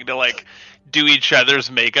trying to, do each other's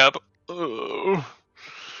makeup. Ugh.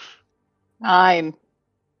 I'm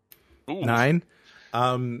Ooh. 9.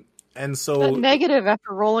 And that so, negative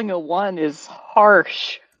after rolling a 1 is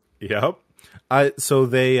harsh. yep. So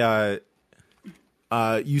they,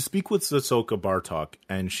 you speak with Sosoka Bartok,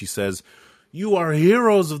 and she says, "You are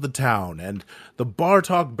heroes of the town, and the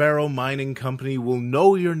Bartok Barrow Mining Company will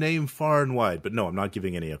know your name far and wide." But no, I'm not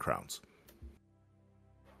giving any crowns.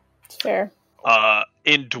 Fair.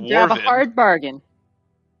 In You have a Dwarven, hard bargain.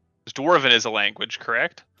 Dwarven is a language,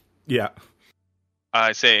 correct? Yeah.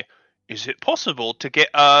 I say, is it possible to get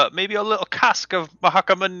maybe a little cask of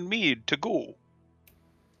Mahakaman mead to go?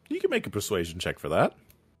 You can make a persuasion check for that.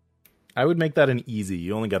 I would make that an easy.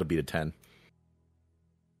 You only got to beat a 10.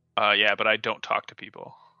 Yeah, but I don't talk to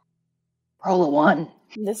people. Roll a 1.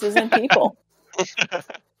 This isn't people.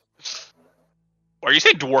 Are you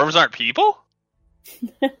saying dwarves aren't people?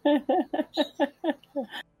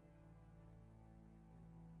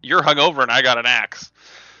 You're hungover and I got an axe.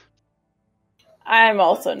 I'm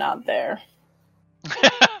also not there.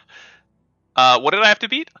 What did I have to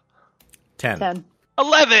beat? 10. 10.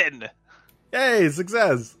 11! Yay,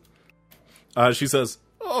 success! She says,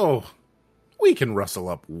 "Oh, we can rustle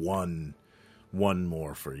up one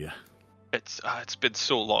more for you." It's been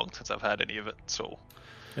so long since I've had any of it, so...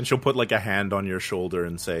 And she'll put a hand on your shoulder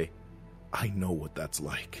and say, "I know what that's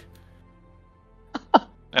like."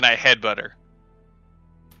 And I headbutt her.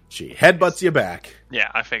 She headbutts you back. Yeah,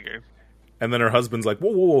 I figured. And then her husband's like,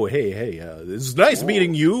 whoa, hey, this is nice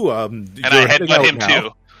meeting you. And I headbutt him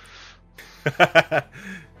too.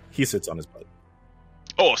 He sits on his butt.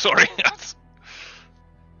 Oh, sorry.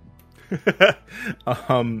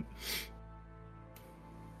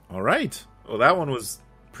 All right. Well, that one was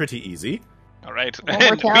pretty easy. All right. One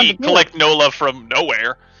more And town we to do collect Nola from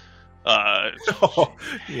nowhere. Oh,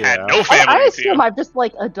 Had no family. I too. assume I've just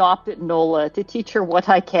adopted Nola to teach her what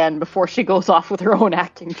I can before she goes off with her own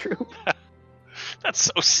acting troupe. That's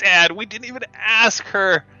so sad. We didn't even ask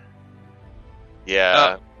her.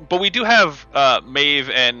 Yeah. But we do have Maeve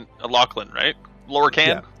and Lachlan, right? Lorcan?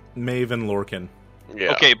 Yeah. Maeve and Lorcan.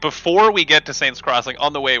 yeah. Okay, before we get to Saints Crossing,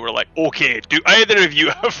 on the way we're like, okay, do either of you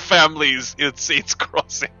have families in Saints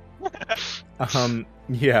Crossing?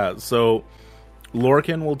 Yeah, so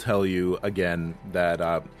Lorcan will tell you again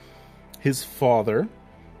that his father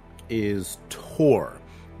is Tor,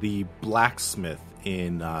 the blacksmith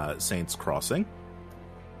in Saints Crossing.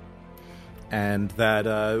 And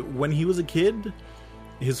that when he was a kid,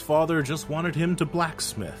 his father just wanted him to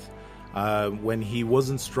blacksmith. When he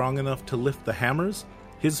wasn't strong enough to lift the hammers,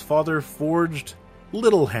 his father forged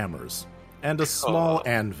little hammers and a small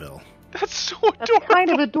anvil. That's so That's adorable. kind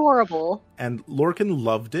of adorable. And Lorcan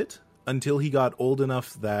loved it until he got old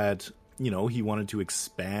enough that, he wanted to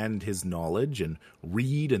expand his knowledge and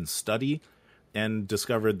read and study, and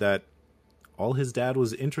discovered that all his dad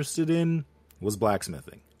was interested in was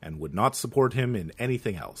blacksmithing. and would not support him in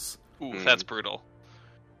anything else. Ooh, that's brutal.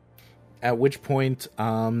 At which point,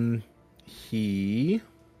 he...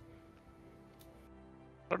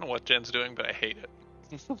 I don't know what Jen's doing, but I hate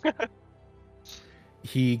it.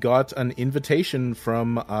 He got an invitation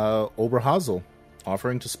from Oberhazel,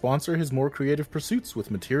 offering to sponsor his more creative pursuits with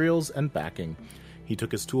materials and backing. He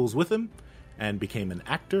took his tools with him and became an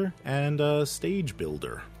actor and a stage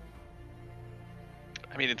builder.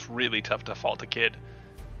 I mean, it's really tough to fault a kid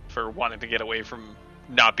for wanting to get away from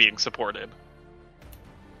not being supported.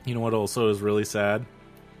 You know what also is really sad?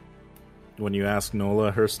 When you ask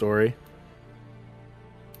Nola her story.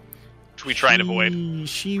 Which we try and avoid.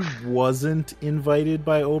 She wasn't invited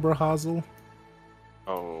by Oberhazel.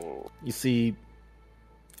 Oh. You see,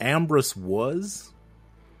 Ambrose was.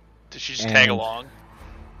 Did she just tag along?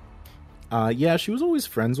 Yeah, she was always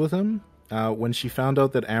friends with him. When she found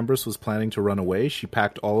out that Ambrose was planning to run away, she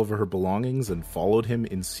packed all of her belongings and followed him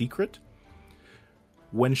in secret.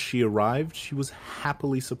 When she arrived, she was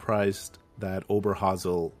happily surprised that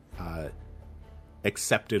Oberhazel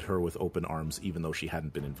accepted her with open arms, even though she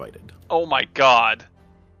hadn't been invited. Oh my god.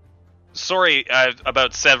 Sorry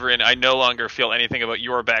about Severin. I no longer feel anything about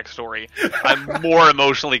your backstory. I'm more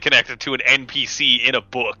emotionally connected to an NPC in a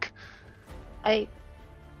book. I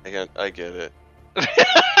get it.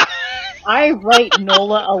 I write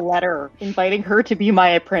Nola a letter inviting her to be my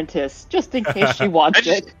apprentice, just in case she wants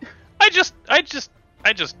it. I just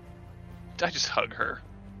hug her.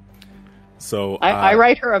 So I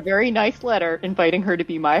write her a very nice letter inviting her to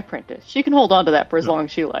be my apprentice. She can hold on to that for as long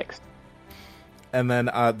as she likes. And then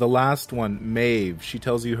the last one, Maeve, she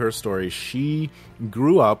tells you her story. She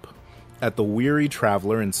grew up at the Weary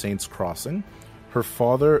Traveller in Saints Crossing. Her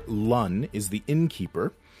father, Lun, is the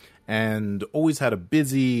innkeeper and always had a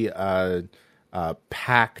busy,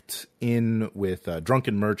 packed inn with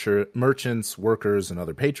drunken merchants, workers, and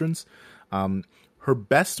other patrons. Her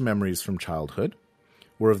best memories from childhood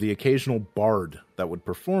were of the occasional bard that would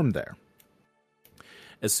perform there.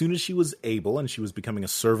 As soon as she was able and she was becoming a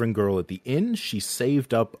serving girl at the inn, she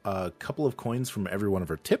saved up a couple of coins from every one of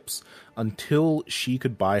her tips until she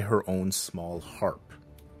could buy her own small harp.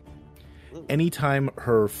 Anytime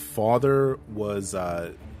her father was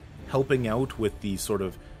helping out with the sort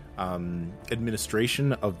of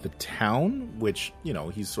administration of the town, which, you know,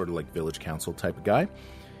 he's sort of like village council type of guy,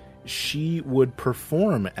 she would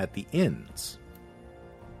perform at the inns.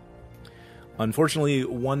 Unfortunately,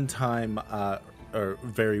 one time, or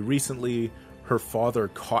very recently, her father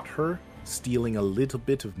caught her stealing a little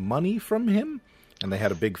bit of money from him, and they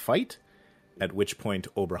had a big fight, at which point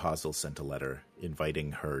Oberhazel sent a letter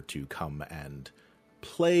inviting her to come and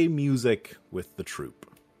play music with the troupe.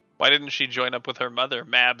 Why didn't she join up with her mother,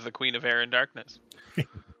 Mab, the Queen of Air and Darkness?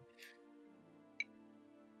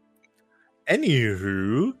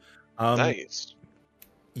 Anywho, Nice.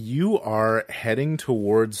 you are heading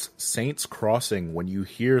towards Saints Crossing when you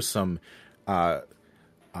hear some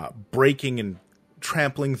breaking and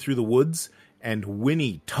trampling through the woods, and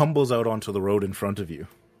Winnie tumbles out onto the road in front of you.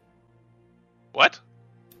 What?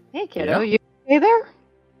 Hey, kiddo, Yeah. you okay there?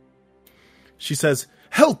 She says,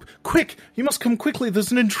 "Help! Quick! You must come quickly!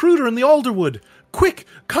 There's an intruder in the alderwood! Quick!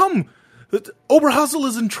 Come! Oberhazel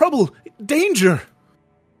is in trouble! Danger!"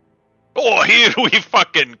 Oh, here we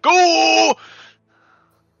fucking go!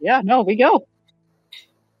 Yeah, no, we go.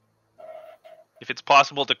 If it's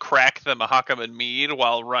possible to crack the Mahakam and Mead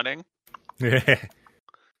while running. Just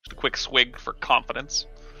a quick swig for confidence.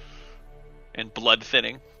 And blood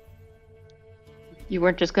thinning. You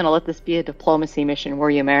weren't just going to let this be a diplomacy mission, were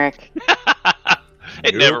you, Merrick?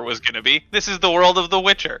 It never was going to be. This is the world of The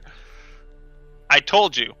Witcher. I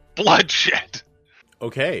told you. Bloodshed.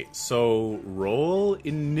 Okay, so roll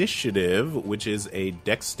initiative, which is a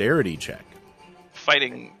dexterity check.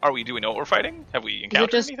 Fighting. Do we know what we're fighting? Have we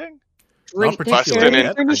encountered just- anything? Not Straight particularly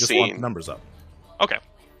dexterity? yet, I just want the numbers up. Okay.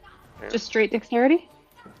 Just straight dexterity?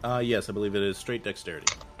 Yes, I believe it is straight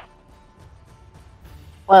dexterity.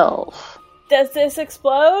 12. Does this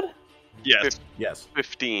explode? Yes. Yes.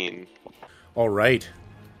 15. All right.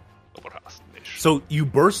 So you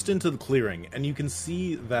burst into the clearing, and you can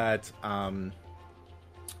see that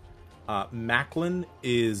Macklin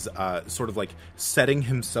is sort of like setting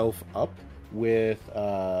himself up with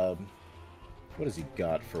what has he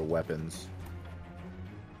got for weapons?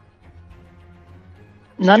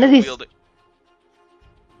 None of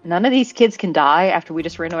these kids can die after we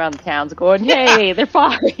just ran around the towns going, "Yay, they're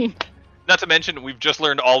fine." Not to mention, we've just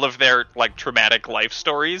learned all of their traumatic life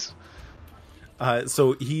stories.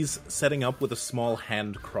 So he's setting up with a small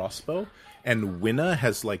hand crossbow, and Winna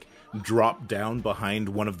has dropped down behind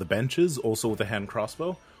one of the benches, also with a hand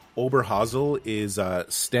crossbow, Oberhazel is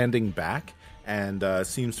standing back and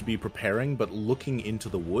seems to be preparing, but looking into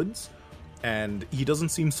the woods. And he doesn't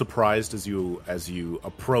seem surprised as you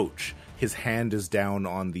approach. His hand is down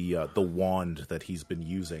on the wand that he's been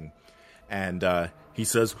using, and he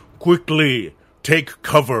says, "Quickly, take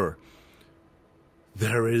cover.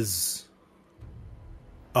 There is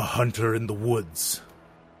a hunter in the woods."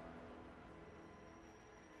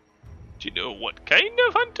 Do you know what kind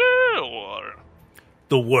of hunter, or...?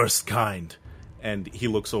 The worst kind. And he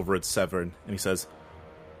looks over at Severin, and he says,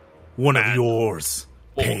 "One of yours,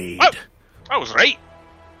 paid." Oh, I was right.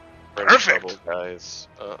 We're in Perfect. trouble, guys.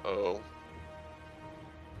 Uh-oh.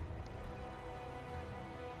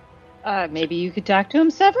 Maybe you could talk to him,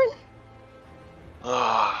 Severin?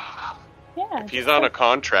 Ah. Yeah. If he's on a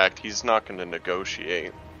contract, he's not going to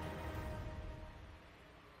negotiate.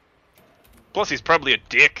 Plus, he's probably a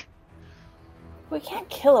dick. We can't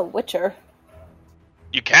kill a witcher.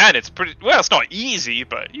 You can. It's pretty... Well, it's not easy,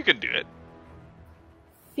 but you can do it.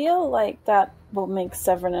 Feel like that will make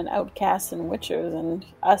Severin an outcast in witchers and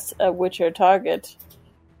us a witcher target.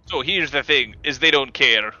 So here's the thing, is they don't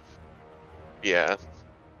care. Yeah,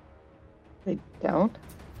 They don't.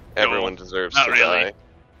 everyone deserves not to really. die.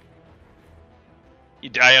 You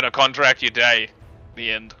die on a contract, you die.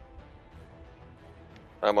 The end.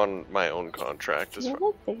 I'm on my own contract. Feel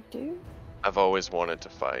like they do. I've always wanted to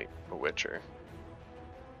fight a witcher.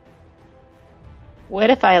 What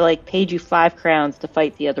if I, paid you 5 crowns to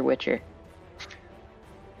fight the other witcher?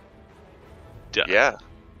 Duh. Yeah.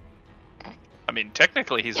 I mean,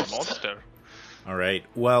 technically he's a monster. All right.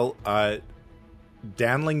 Well,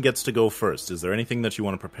 Danling gets to go first. Is there anything that you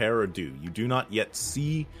want to prepare or do? You do not yet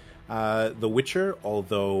see the Witcher,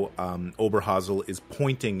 although Oberhazel is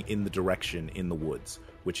pointing in the direction in the woods,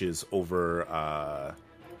 which is over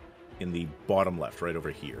in the bottom left, right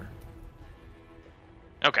over here.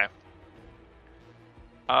 Okay.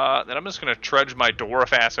 Then I'm just gonna trudge my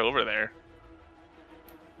dwarf ass over there.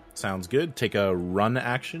 Sounds good. Take a run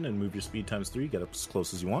action and move your speed times 3. Get up as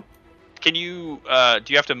close as you want. Can you,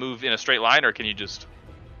 do you have to move in a straight line, or can you just...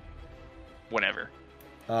 whenever?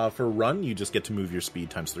 For run, you just get to move your speed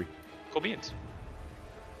times 3. Cool beans.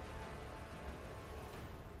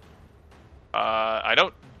 I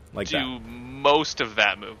don't Like do most of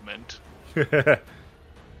that movement, that.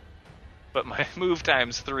 but my move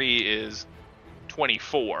times 3 is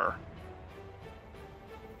 24.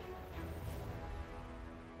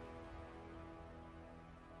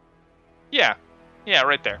 Yeah. Yeah,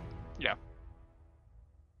 right there. Yeah.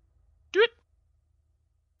 Do it!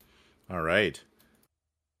 All right.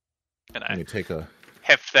 And Let I me take a...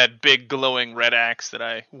 heft that big glowing red axe that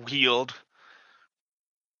I wield.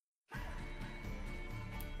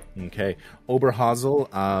 Okay. Oberhazel,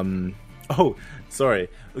 oh, sorry.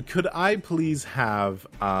 Could I please have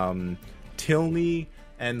Tilney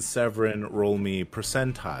and Severin roll me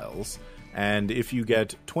percentiles, and if you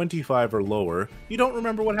get 25 or lower, you don't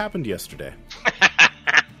remember what happened yesterday.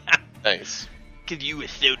 Nice. Cause you were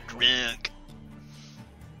so drunk.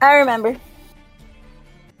 I remember.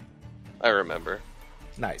 I remember.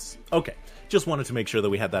 Nice. Okay. Just wanted to make sure that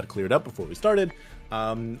we had that cleared up before we started.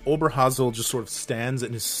 Oberhazel just sort of stands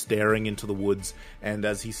and is staring into the woods, and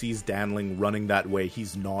as he sees Danling running that way,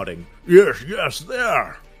 he's nodding. Yes, yes,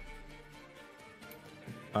 there!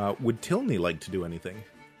 Would Tilney like to do anything?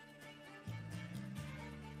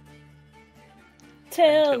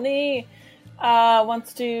 Tilney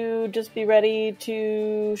wants to just be ready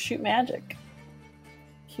to shoot magic.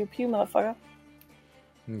 Pew pew, motherfucker.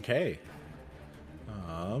 Okay.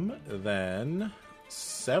 Then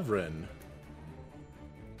Severin.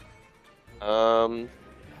 I'll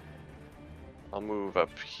move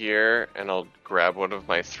up here and I'll grab one of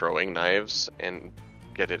my throwing knives and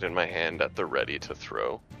get it in my hand at the ready to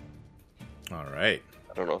throw. All right.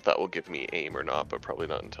 I don't know if that will give me aim or not, but probably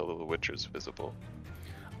not until the Witcher's visible.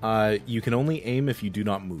 You can only aim if you do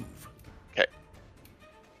not move. Okay.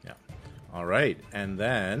 Yeah. All right. And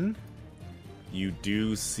then you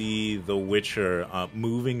do see the Witcher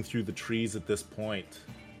moving through the trees at this point.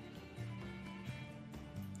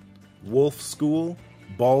 Wolf school,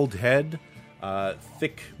 bald head,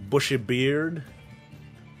 thick bushy beard.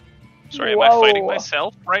 Sorry, am I fighting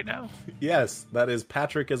myself right now? Yes, that is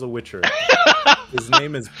Patrick as a Witcher. His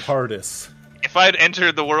name is Pardis. If I'd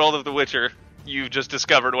entered the world of The Witcher, you've just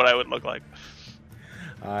discovered what I would look like.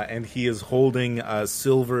 And he is holding a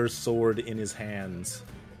silver sword in his hands.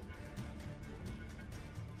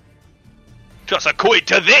 Just a coin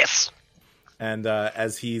to this! And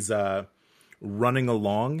as he's running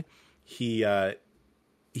along, he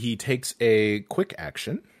takes a quick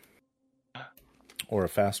action. Or a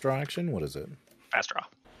fast draw action? What is it? Fast draw.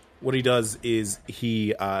 what he does is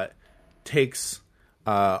he takes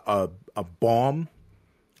a bomb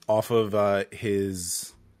off of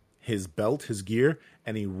his belt, his gear,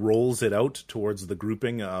 and he rolls it out towards the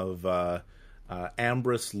grouping of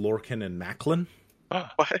Ambrose, Lorcan, and Macklin.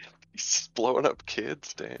 What? He's just blowing up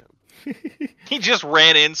kids, damn. He just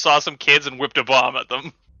ran in, saw some kids, and whipped a bomb at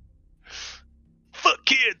them. Fuck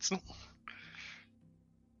kids!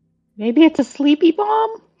 Maybe it's a sleepy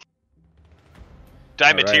bomb?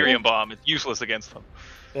 Dimaterium bomb is useless against them.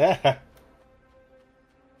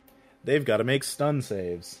 They've got to make stun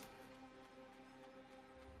saves.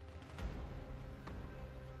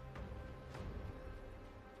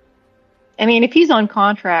 I mean, if he's on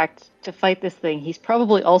contract to fight this thing, he's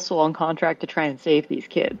probably also on contract to try and save these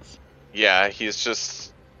kids. Yeah, he's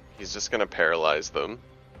just gonna paralyze them.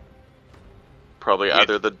 Probably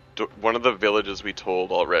either one of the villages we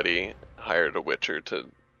told already hired a witcher to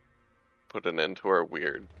put an end to our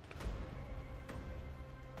weird.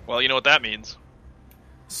 Well, you know what that means.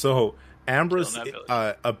 So Ambrose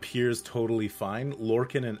appears totally fine.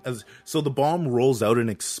 Lorcan so the bomb rolls out and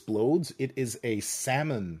explodes. It is a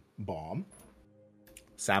salmon bomb.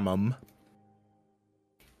 Salmon.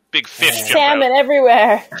 Big fish jump Salmon out.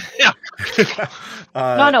 everywhere. Yeah.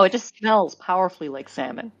 No, it just smells powerfully like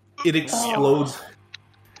salmon. It explodes.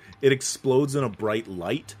 It explodes in a bright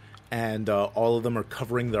light, and all of them are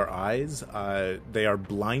covering their eyes. They are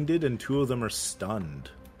blinded, and 2 of them are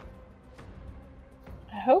stunned.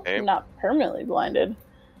 I hope Okay. not permanently blinded.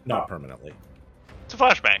 Not permanently. It's a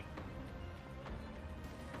flashbang.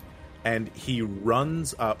 And he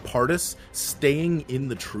runs, Pardis, staying in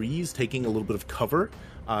the trees, taking a little bit of cover.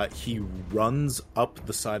 He runs up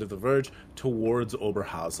the side of the verge towards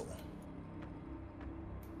Oberhazel.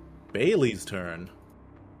 Bailey's turn.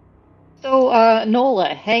 So,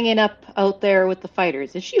 Nola, hanging up out there with the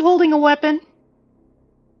fighters, is she holding a weapon?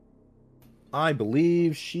 I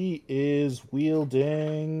believe she is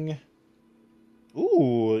wielding...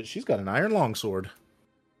 Ooh, she's got an iron longsword.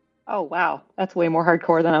 Oh, wow. That's way more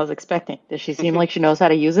hardcore than I was expecting. Does she seem like she knows how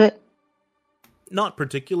to use it? Not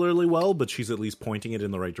particularly well, but she's at least pointing it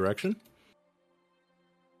in the right direction.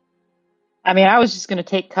 I mean, I was just going to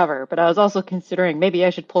take cover, but I was also considering maybe I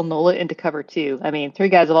should pull Nola into cover too. I mean, 3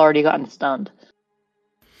 guys have already gotten stunned.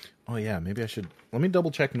 Oh yeah, maybe I should... Let me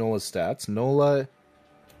double check Nola's stats. Nola...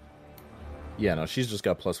 Yeah, no, she's just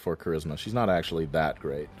got +4 charisma. She's not actually that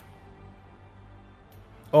great.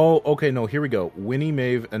 Oh, okay, no, here we go. Winnie,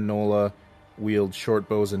 Maeve, and Nola wield short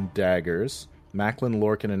bows and daggers. Macklin,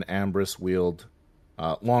 Lorcan, and Ambrose wield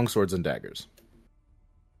long swords and daggers.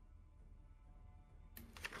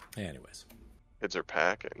 Anyways. Kids are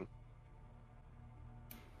packing.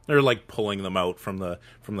 They're like pulling them out from the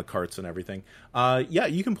carts and everything. Yeah,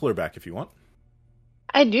 you can pull her back if you want.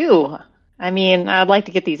 I do. I mean, I'd like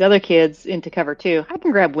to get these other kids into cover too. I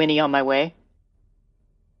can grab Winnie on my way.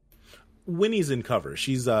 Winnie's in cover.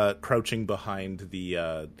 She's crouching behind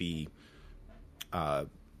the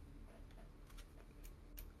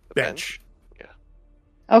bench. Yeah.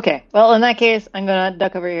 Okay, well, in that case, I'm going to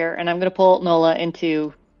duck over here, and I'm going to pull Nola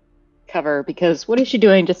into cover, because what is she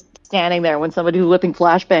doing just standing there when somebody's whipping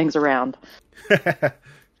flashbangs around? Got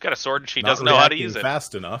a sword and she Not doesn't know how to reacting use it.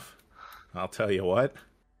 fast enough. I'll tell you what.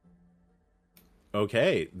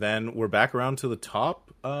 Okay, then we're back around to the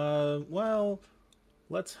top. Well,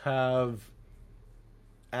 let's have...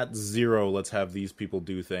 At 0, let's have these people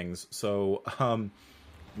do things. So,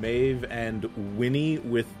 Maeve and Winnie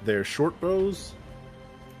with their short bows.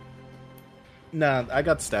 Nah, I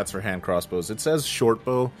got stats for hand crossbows. It says short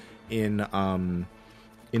bow in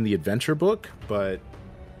the adventure book, but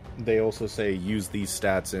they also say use these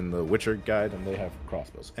stats in the Witcher guide, and they have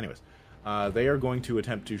crossbows. Anyways, they are going to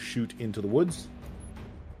attempt to shoot into the woods.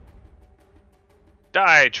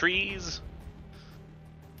 Die, trees!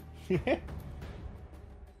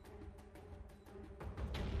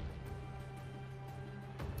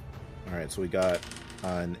 Alright, so we got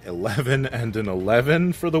an 11 and an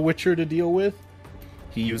 11 for the Witcher to deal with.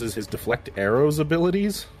 He uses his deflect arrows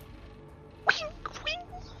abilities.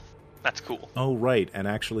 That's cool. Oh, right, and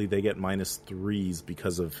actually they get -3s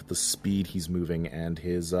because of the speed he's moving and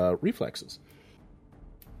his reflexes.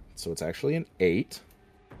 So it's actually an 8.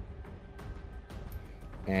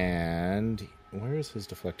 And where is his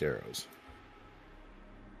deflect arrows?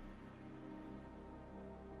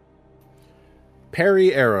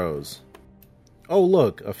 Parry arrows. Oh,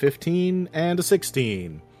 look, a 15 and a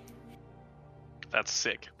 16. That's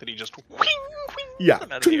sick. That he just Yeah,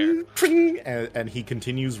 out of the air. tring, and he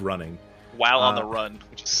continues running. while on the run,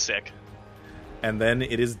 which is sick. And then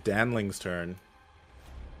it is Danling's turn.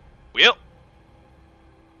 Well,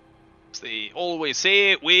 As they always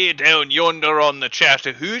say, way down yonder on the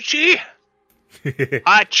Chattahoochee,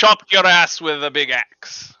 I chopped your ass with a big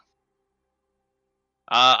axe.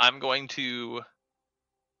 I'm going to...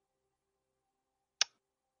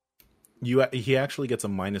 He actually gets a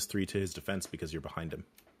 -3 to his defense because you're behind him.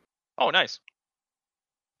 Oh, nice.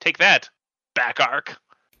 Take that, back arc.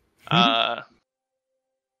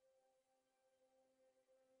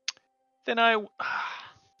 Then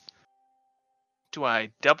do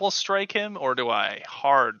I double strike him or do I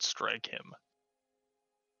hard strike him?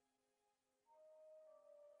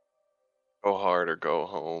 Go hard or go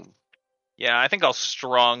home. Yeah, I think I'll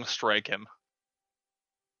strong strike him.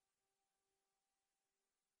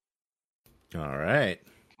 All right.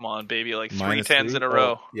 Come on, baby, like three Minus 10s in a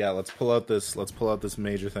row. Oh, yeah, let's pull out this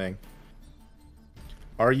major thing.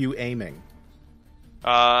 Are you aiming?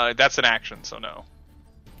 That's an action, so no.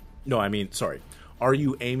 No, I mean, sorry. Are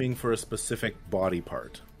you aiming for a specific body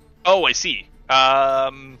part? Oh, I see.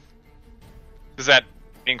 Does that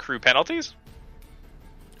accrue penalties?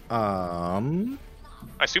 I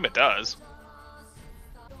assume it does.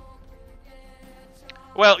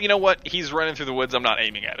 Well, you know what? He's running through the woods. I'm not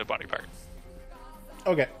aiming at a body part.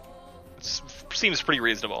 Okay. Seems pretty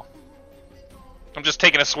reasonable. I'm just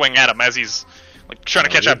taking a swing at him as he's like trying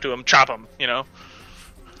to catch up to him, chop him, you know?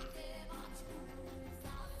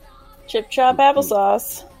 Chip chop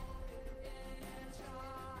applesauce.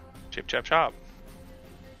 Chip chop chop.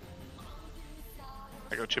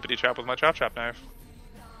 I go chippity chop with my chop chop knife.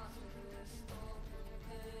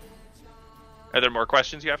 Are there more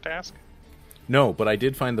questions you have to ask? No, but I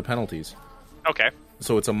did find the penalties. Okay.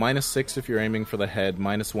 So it's a -6 if you're aiming for the head,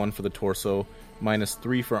 -1 for the torso,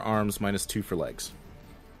 -3 for arms, -2 for legs.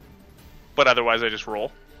 But otherwise I just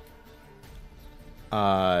roll?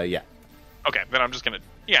 Yeah. Okay, then I'm just gonna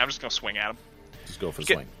swing at him. Just go for the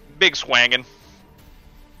Get swing. big swangin'.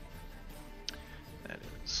 That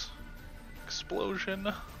is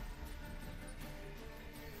explosion.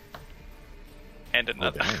 And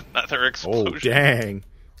another explosion. Oh, dang.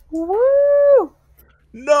 Woo!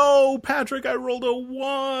 No, Patrick, I rolled a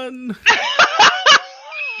 1.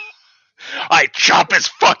 I chop his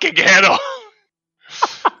fucking head off.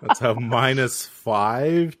 That's a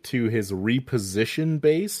 -5 to his reposition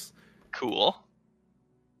base. Cool.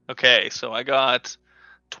 Okay, so I got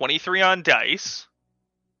 23 on dice.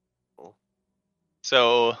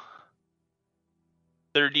 So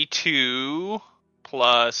 32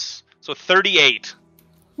 plus... So 38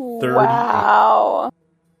 Wow.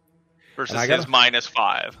 versus And I got his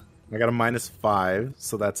 -5. I got a -5,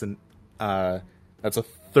 so that's a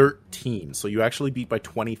 13. So you actually beat by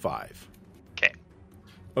 25. Okay.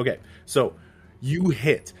 Okay, so you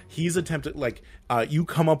hit. He's attempted, you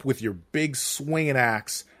come up with your big swinging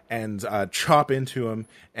axe and chop into him,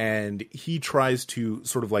 and he tries to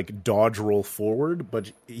sort of dodge roll forward,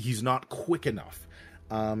 but he's not quick enough.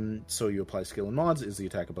 So you apply skill and mods. Is the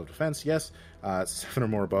attack above defense? Yes. 7 or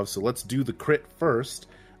more above. So let's do the crit first.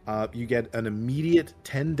 You get an immediate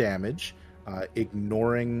 10 damage,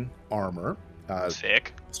 ignoring armor.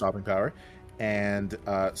 Sick. Stopping power. And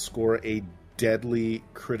score a deadly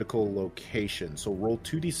critical location. So roll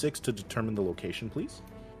 2d6 to determine the location, please.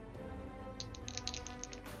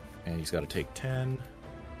 And he's got to take 10.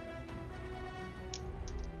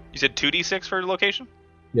 You said 2d6 for location?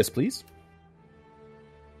 Yes, please.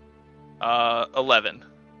 11.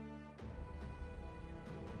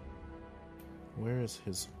 Where is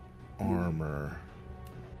his armor?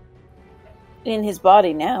 In his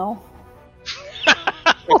body now.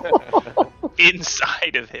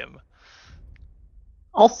 Inside of him.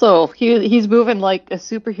 Also, he's moving like a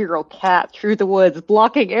superhero cat through the woods,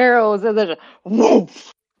 blocking arrows, and then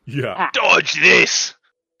woof! Yeah. Dodge this!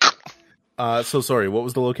 So sorry, what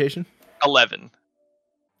was the location? 11.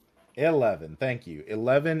 11, thank you.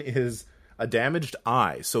 11 is a damaged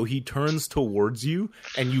eye, so he turns towards you,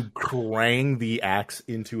 and you crang the axe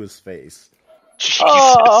into his face. Jesus.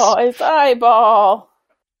 Oh, his eyeball.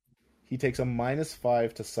 He takes a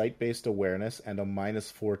 -5 to sight-based awareness and a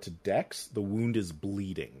 -4 to dex. The wound is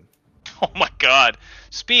bleeding. Oh my god.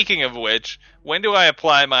 Speaking of which, when do I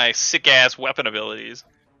apply my sick-ass weapon abilities?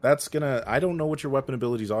 That's gonna... I don't know what your weapon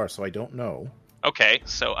abilities are, so I don't know. Okay,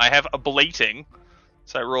 so I have ablating.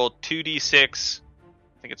 So I roll 2d6.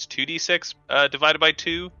 I think it's 2d6 divided by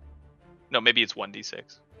 2. No, maybe it's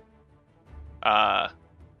 1d6.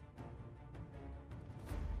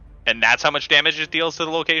 And that's how much damage it deals to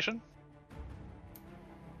the location?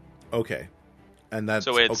 Okay. And that's...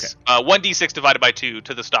 So it's okay. 1d6 divided by 2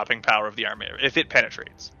 to the stopping power of the armor, if it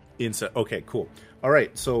penetrates. Okay, cool.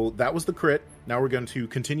 Alright, so that was the crit. Now we're going to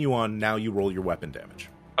continue on. Now you roll your weapon damage.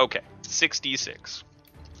 Okay, 6d6.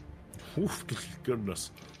 Oof,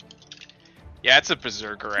 goodness. Yeah, it's a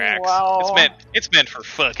berserker axe. Wow. It's meant for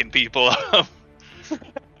fucking people up.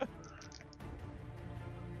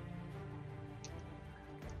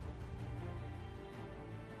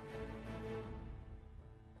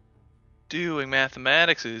 Doing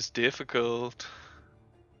mathematics is difficult.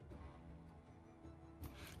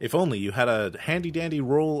 If only you had a handy-dandy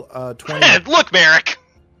roll 20 Look, Merrick!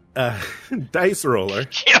 dice roller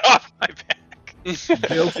Get off my back!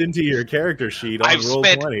 built into your character sheet on I've roll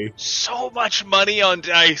spent 20. so much money on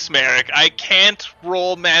dice, Merrick. I can't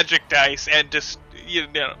roll magic dice and just, you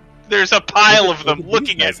know, there's a pile of them Look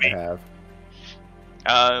looking these at me. dice I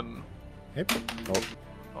have. Yep. Oh,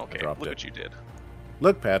 Okay, dropped look it. what you did.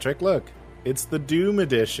 look, Patrick, look. It's the Doom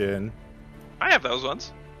edition. I have those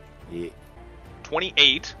ones. Yeah.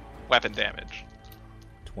 28 weapon damage.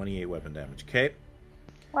 28 weapon damage. Okay.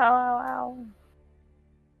 Wow.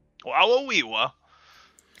 Wow.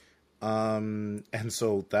 And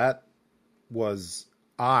so that was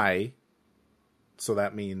I. So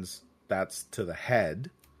that means that's to the head.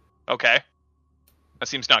 Okay. That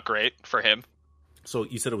seems not great for him. So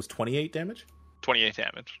you said it was 28 damage? 28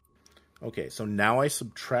 damage. Okay, so now I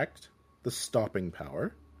subtract the stopping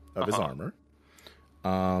power of his armor,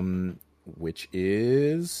 which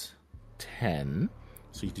is 10.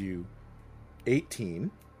 So you do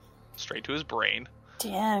 18. Straight to his brain.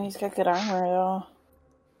 Damn, he's got good armor though.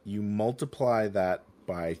 You multiply that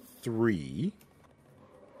by 3.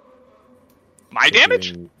 My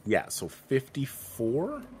damage? Yeah, so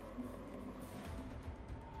 54.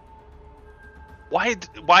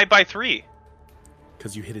 Why by 3?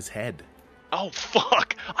 Because you hit his head. Oh,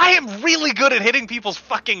 fuck. I am really good at hitting people's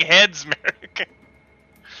fucking heads, Merrick.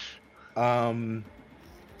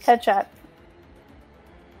 Headshot.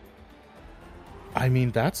 I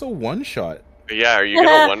mean, that's a one-shot. Yeah, are you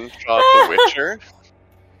gonna one-shot the Witcher?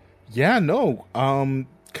 Yeah, no.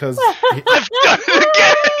 Because I've done it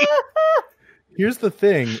again! here's the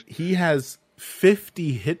thing. He has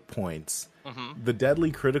 50 hit points. Mm-hmm. The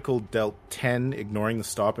deadly critical dealt 10, ignoring the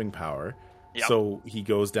stopping power. Yep. So he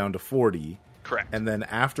goes down to 40. Correct. And then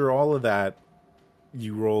after all of that,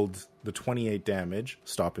 you rolled the 28 damage.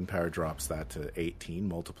 Stopping power drops that to 18,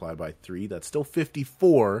 multiplied by 3. That's still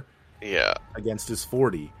 54 Yeah. against his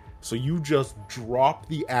 40. So you just drop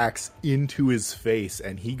the axe into his face,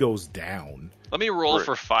 and he goes down. Let me roll Right.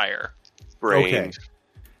 for fire. Brain. Okay.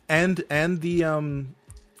 And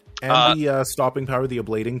the stopping power, the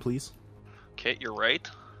ablating, please. Okay, you're right.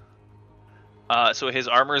 So his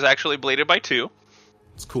armor is actually bladed by 2.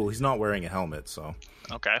 It's cool. He's not wearing a helmet, so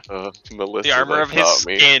Okay. Melissa, The armor that of his got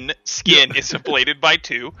me. skin is ablated by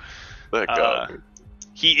 2. That got me.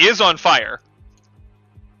 He is on fire.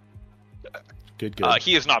 good.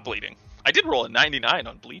 He is not bleeding. I did roll a 99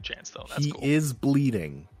 on bleed chance, though. That's He cool. is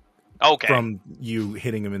bleeding Okay. from you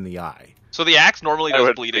hitting him in the eye. So the axe normally I does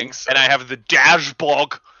would bleeding, think so. and I have the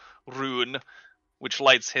Dashbog rune, which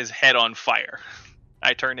lights his head on fire.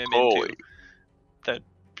 I turn him Holy. into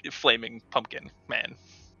the flaming pumpkin man.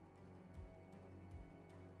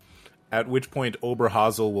 At which point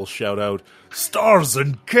Oberhazel will shout out, "Stars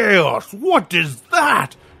and chaos! What is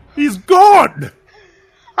that? He's gone!"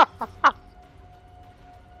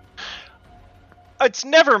 It's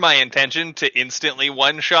never my intention to instantly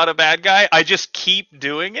one-shot a bad guy. I just keep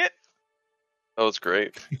doing it. That was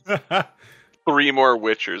great. 3 more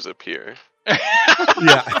Witchers appear.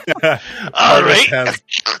 Yeah. All right.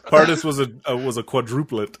 Pardis was a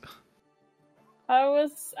quadruplet. I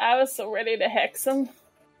was so ready to hex him.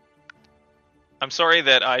 I'm sorry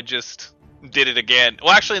that I just did it again.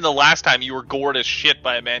 Well, actually, in the last time, you were gored as shit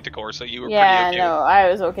by a manticore, so you were Yeah, pretty okay. no, I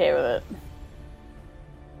was okay with it.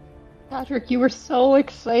 Patrick, you were so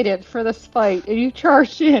excited for this fight, and you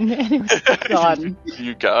charged in, and it was done.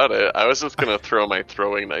 You got it. I was just gonna throw my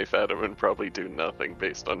throwing knife at him and probably do nothing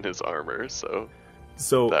based on his armor, so...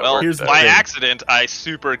 So That Well, worked here's the out. by thing. accident, I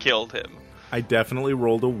super killed him. I definitely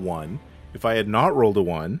rolled a 1. If I had not rolled a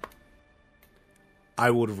 1, I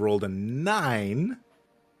would have rolled a 9.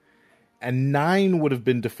 And 9 would have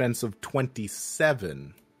been defensive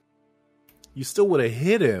 27. You still would have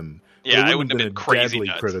hit him. but Yeah, it wouldn't wouldn't have been crazy deadly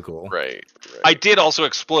nuts. critical. Right. I did also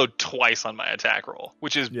explode twice on my attack roll,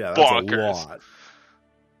 which is Yeah, that's bonkers. a lot.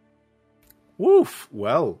 Woof.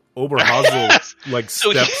 Well, Oberhazel like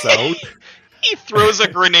So steps he- out. He throws a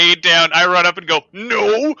grenade down. I run up and go,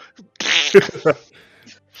 no!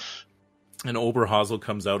 And Oberhazel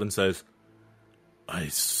comes out and says, "I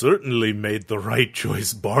certainly made the right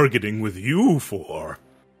choice bargaining with you for."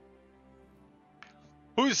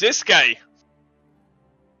 Who's this guy?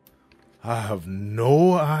 I have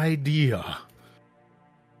no idea.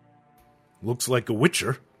 Looks like a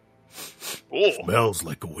witcher. Oh, Smells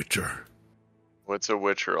like a witcher. What's a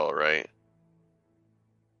witcher, all right?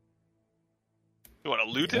 you want to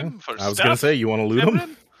loot him for I was stuff? gonna say, you want to loot him?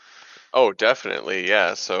 Evelyn? Oh, definitely,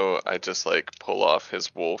 yeah. So I just like pull off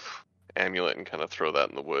his wolf amulet and kind of throw that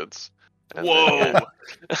in the woods. And Whoa. then,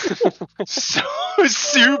 So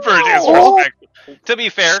super disrespectful. To be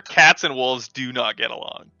fair, cats and wolves do not get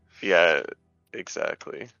along. yeah,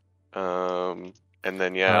 exactly. And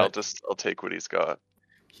then I'll take what he's got.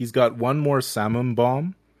 He's got one more salmon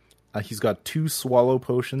bomb. He's got 2 swallow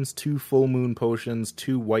potions, 2 full moon potions,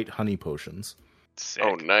 2 white honey potions. Sick.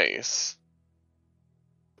 Oh, nice.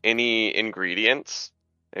 Any ingredients?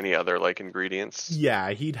 Any other ingredients?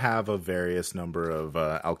 Yeah, he'd have a various number of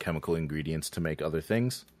alchemical ingredients to make other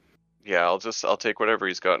things. Yeah, I'll take whatever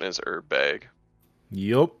he's got in his herb bag.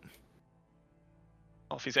 Yup.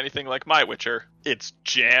 Well, if he's anything like my Witcher, it's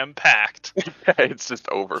jam-packed. It's just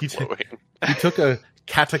overflowing. He took a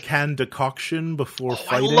Katakan decoction before I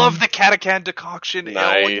fighting. love the Katakan decoction. Oh,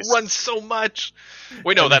 Nice. he runs so much.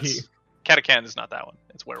 Wait, no, And that's... Katakan is not that one.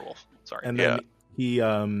 It's werewolf. Sorry. And then he,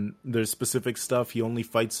 there's specific stuff. He only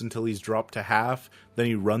fights until he's dropped to half. Then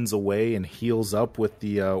he runs away and heals up with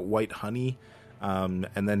the white honey. And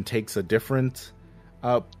then takes a different...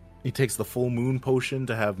 he takes the full moon potion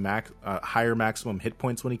to have higher maximum hit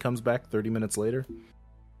points when he comes back 30 minutes later.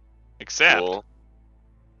 Except, Cool.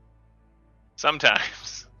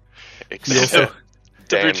 sometimes, He also,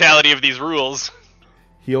 the brutality of these rules.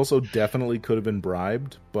 he also definitely could have been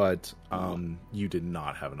bribed, but you did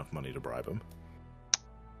not have enough money to bribe him.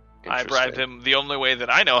 I bribed him the only way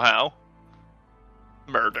that I know how.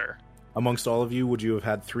 Murder. Amongst all of you, would you have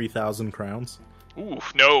had 3,000 crowns?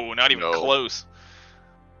 Oof, no, not even No. close.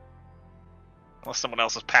 Unless someone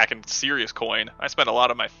else is packing serious coin. I spent a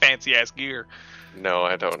lot of my fancy-ass gear. No,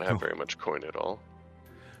 I don't have very much coin at all.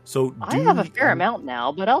 So I have a fair amount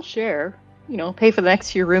now, but I'll share. Pay for the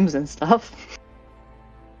next few rooms and stuff.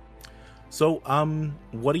 So,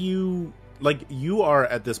 what do you... you are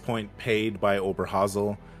at this point paid by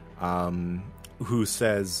Oberhazel, who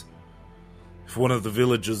says, if one of the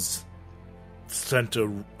villagers sent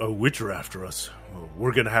a witcher after us,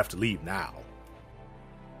 we're gonna have to leave now.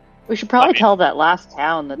 We should probably I mean- tell that last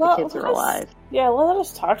town that Well, the kids are let's- alive. Yeah, let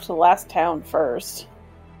us talk to the last town first.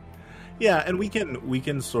 Yeah, and we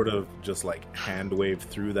can sort of just hand wave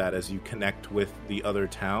through that as you connect with the other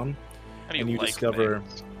town, How do you and you like discover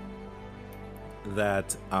names?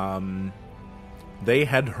 that they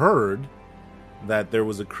had heard that there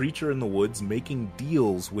was a creature in the woods making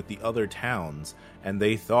deals with the other towns, and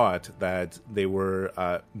they thought that they were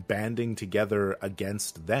banding together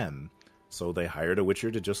against them. So they hired a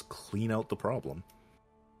witcher to just clean out the problem.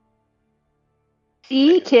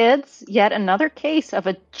 See, kids, yet another case of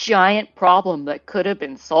a giant problem that could have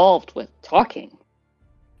been solved with talking.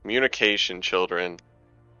 Communication, children.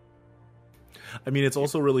 I mean, it's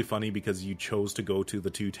also really funny because you chose to go to the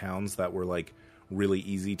 2 towns that were really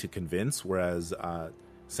easy to convince, whereas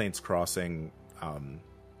Saints Crossing,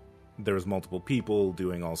 there was multiple people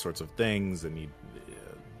doing all sorts of things, and you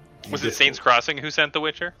Was it Saints Crossing who sent the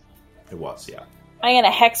Witcher? It was, yeah. I'm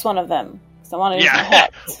gonna hex one of them. So I want to use my Yeah.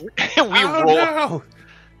 hex.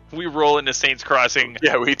 We roll into Saints Crossing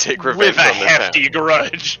Yeah, we take revenge with a on the hefty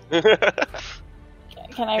grudge.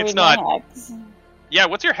 Can I It's read not- my hex? Yeah,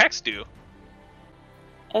 what's your hex do?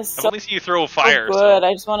 It's I've so, only seen you throw fire. so good.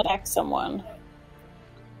 I just want to hex someone.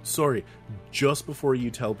 Sorry, just before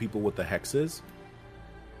you tell people what the hex is,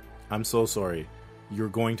 I'm so sorry. You're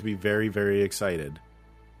going to be very, very excited.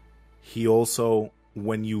 He also,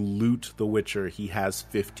 when you loot the Witcher, he has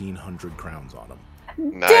 1,500 crowns on him.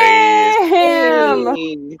 Nice. Damn!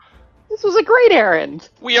 This was a great errand.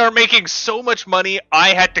 We are making so much money,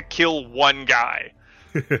 I had to kill one guy.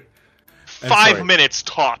 5 sorry. minutes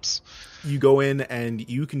tops. You go in and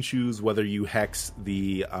you can choose whether you hex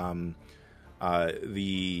the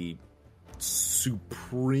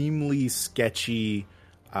supremely sketchy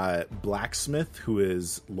blacksmith who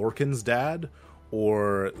is Lorcan's dad,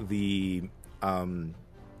 or the kind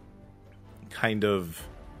of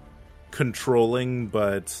controlling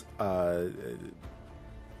but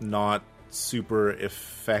not super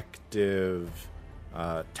effective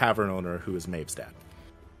tavern owner who is Maeve's dad.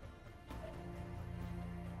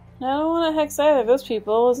 I don't want to hex either of those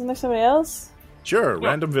people. Isn't there somebody else? Sure,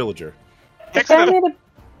 random villager. The Hex guy the- made a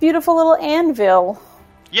beautiful little anvil.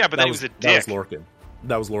 Yeah, but then he was a That dick. was Lorcan.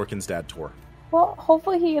 That was Lorcan's dad, Tor. Well,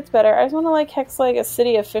 hopefully he gets better. I just want to hex a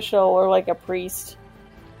city official or a priest.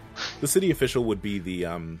 The city official would be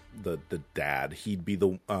the dad. He'd be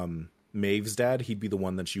the Maeve's dad. He'd be the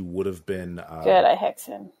one that you would have been. Good, I hex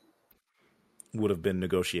him. would have been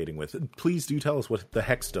negotiating with. Please do tell us what the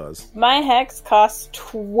hex does. My hex costs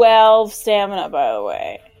 12 stamina, by the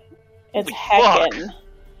way. It's Heckin'.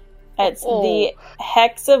 It's the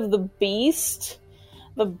hex of the beast.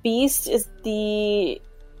 The beast is the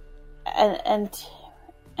anathema.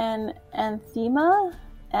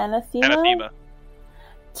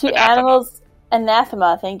 To animals.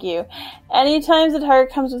 Anathema, thank you. Anytime the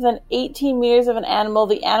target comes within 18 meters of an animal,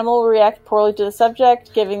 the animal will react poorly to the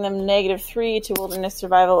subject, giving them -3 to wilderness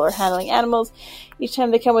survival or handling animals. Each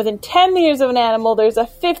time they come within 10 meters of an animal, there's a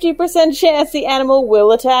 50% chance the animal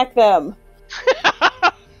will attack them.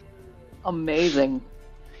 Amazing.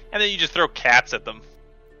 And then you just throw cats at them.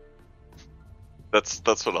 That's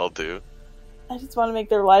what I'll do. I just want to make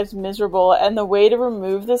their lives miserable, and the way to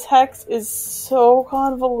remove this hex is so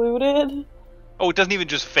convoluted. Oh, it doesn't even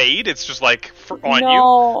just fade? It's just like on you?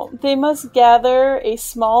 No, they must gather a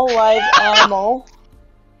small live animal,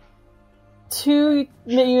 2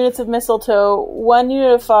 units of mistletoe, 1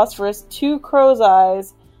 unit of phosphorus, 2 crow's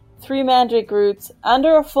eyes, 3 mandrake roots.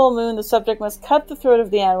 Under a full moon, the subject must cut the throat of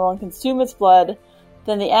the animal and consume its blood.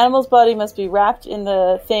 Then the animal's body must be wrapped in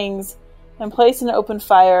the things and placed in an open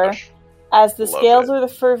fire. As the scales or the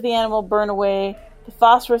fur of the animal burn away, the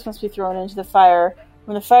phosphorus must be thrown into the fire.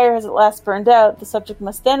 When the fire has at last burned out, the subject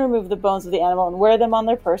must then remove the bones of the animal and wear them on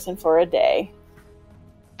their person for a day.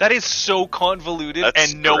 That is so convoluted,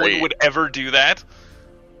 That's and no great. one would ever do that.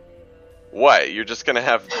 What? You're just gonna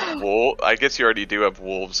have I guess you already do have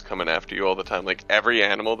wolves coming after you all the time. Like, every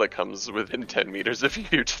animal that comes within 10 meters of you,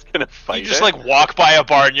 you're just gonna fight You just it. like walk by a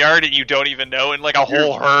barnyard and you don't even know, and like a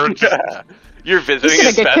whole herd. Yeah. You're visiting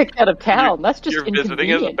He's gonna his get kicked out of town. That's just you're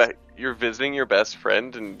inconvenient. you're visiting your best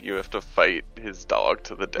friend, and you have to fight his dog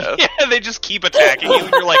to the death. Yeah, they just keep attacking you, and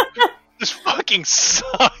you're like, this fucking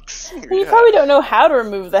sucks. You probably don't know how to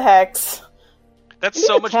remove the hex. That's Maybe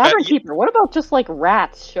so the much tavern better. keeper. What about just like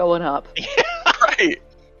rats showing up? Right.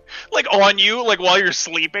 Like on you, like while you're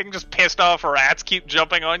sleeping, just pissed off rats keep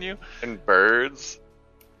jumping on you. And birds.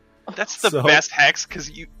 That's the So- best hex, because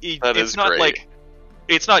That it's is not great. like,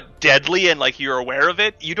 it's not deadly and like you're aware of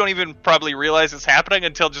it. You don't even probably realize it's happening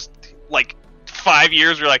until just like 5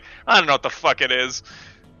 years. You're like, I don't know what the fuck it is.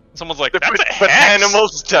 Someone's like, that's a But hex.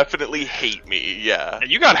 animals definitely hate me, yeah.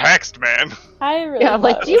 You got hexed, man. I really Yeah,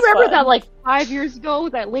 like, thought do you it was remember fun. that like 5 years ago,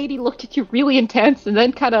 that lady looked at you really intense and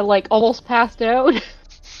then kind of like almost passed out? I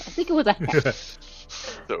think it was a hex.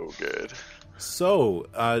 So good. So,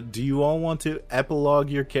 do you all want to epilogue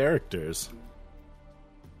your characters?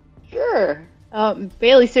 Sure.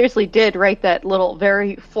 Bailey seriously did write that little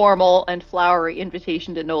very formal and flowery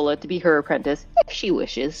invitation to Nola to be her apprentice, if she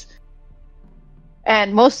wishes.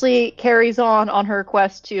 And mostly carries on her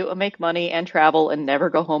quest to make money and travel and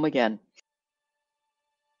never go home again.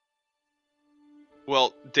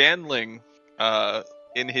 Well, Danling,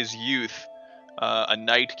 in his youth, a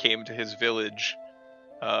knight came to his village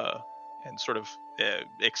and sort of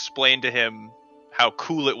explained to him how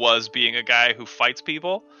cool it was being a guy who fights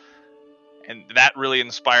people. And that really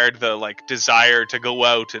inspired the like desire to go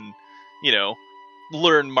out and, you know,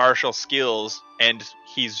 learn martial skills. And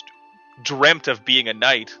he's dreamt of being a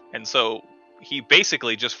knight. And so he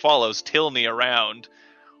basically just follows Tilney around,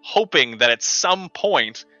 hoping that at some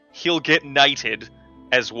point he'll get knighted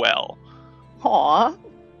as well. Aww.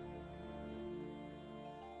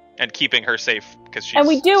 And keeping her safe because she's And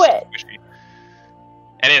we do it! squishy.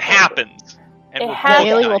 And it happens. And It we're happens. both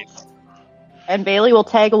Bailey will, knights. and Bailey will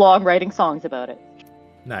tag along writing songs about it.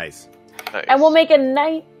 Nice. Nice. And we'll make a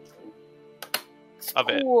night Of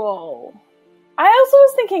it. Whoa. I also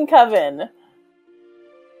was thinking Coven.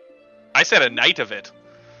 I said a knight of it.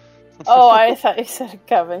 Oh, I thought you said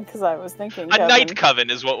Coven because I was thinking A Coven. knight coven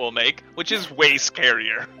is what we'll make, which is way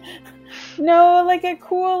scarier. No, like a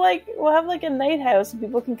cool, like, we'll have like a night house and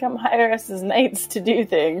people can come hire us as knights to do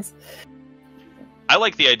things. I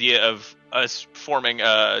like the idea of us forming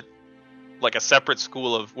a separate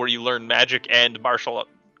school of where you learn magic and martial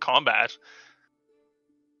combat.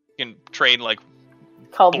 You can train like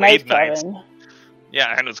Called Blade Night Knights. Coven.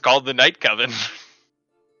 yeah, and it's called the Night Coven.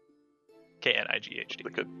 KNIGHT.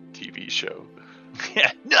 Like a TV show.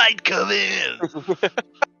 Yeah, Night Coven.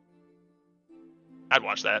 I'd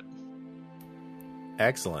watch that.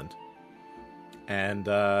 Excellent. And,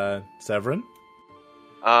 Severin?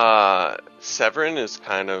 Severin is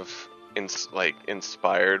kind of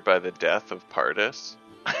inspired by the death of Pardis.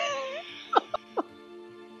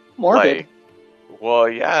 Morbid. Like, well,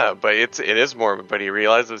 yeah, but it is morbid. But he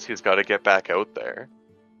realizes he's got to get back out there,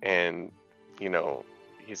 and you know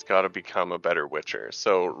he's got to become a better Witcher.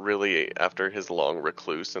 So really, after his long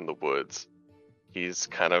recluse in the woods, he's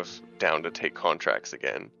kind of down to take contracts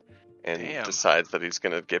again. and Damn. decides that he's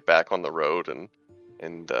gonna get back on the road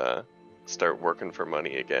and start working for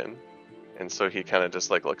money again. And so he kind of just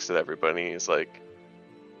like looks at everybody. He's like,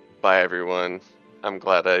 "Bye, everyone. I'm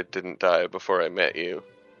glad I didn't die before I met you."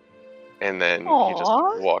 And then he just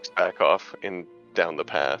Aw. walks back off down the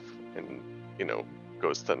path, and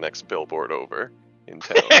goes to the next billboard over in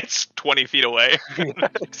town. It's 20 feet away.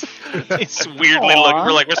 It's weirdly Aw. looking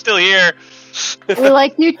for like, we're still here. We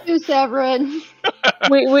like you too, Severin.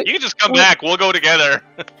 You can just come back. We'll go together.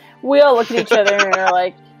 We all look at each other and are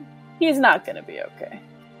like, he's not gonna be okay.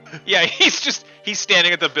 Yeah, he's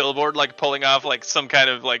standing at the billboard, like pulling off like some kind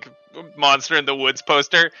of like monster in the woods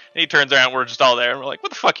poster, and he turns around. We're just all there, and we're like, "What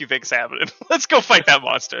the fuck you think's happening? Let's go fight that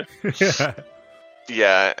monster."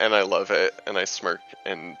 Yeah, and I love it, and I smirk,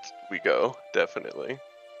 and we go, definitely.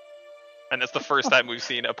 And it's the first time we've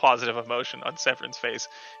seen a positive emotion on Severin's face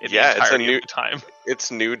in Yeah, the it's a entirety new- of the time.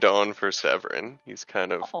 It's new dawn for Severin. He's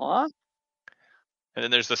kind of... Aw. And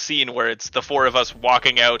then there's the scene where it's the four of us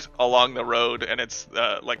walking out along the road, and it's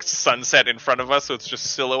like sunset in front of us, so it's just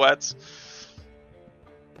silhouettes.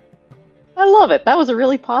 I love it. That was a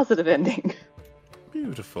really positive ending.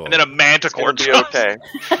 Beautiful. And then a manticore It's gonna be jumps. okay.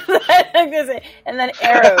 I'm gonna say, and then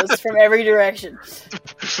arrows from every direction.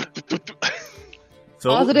 So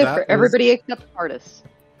Positive that for was- everybody except artists.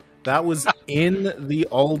 That was in the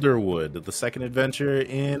Alderwood, the second adventure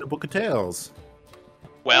in A Book of Tales.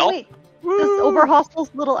 Well, Wait, does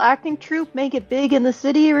Oberhostel's little acting troupe make it big in the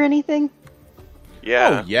city or anything?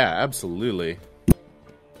 Yeah. Oh, yeah, absolutely.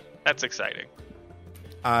 that's exciting.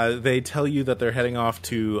 They tell you that they're heading off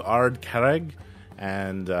to Ard Carreg,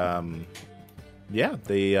 and yeah,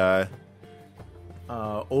 they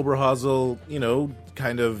Oberhosel,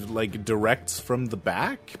 kind of like directs from the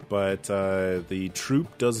back, but the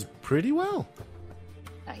troop does pretty well.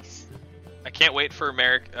 Nice. I can't wait for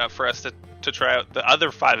Merrick for us to try out the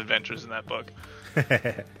other 5 adventures in that book.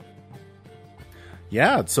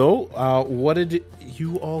 Yeah, so what did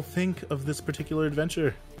you all think of this particular adventure?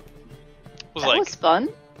 It was That like was fun.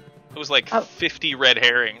 it was like Oh. 50 red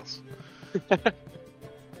herrings.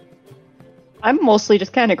 I'm mostly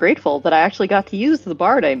just kind of grateful that I actually got to use the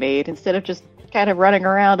bard I made instead of just kind of running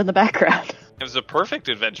around in the background. It was a perfect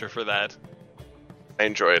adventure for that. I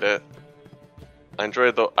enjoyed it.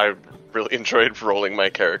 I really enjoyed rolling my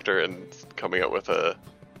character and coming up with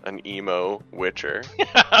an emo witcher.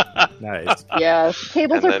 Nice. Yeah,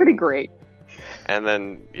 tables And are then- pretty great. And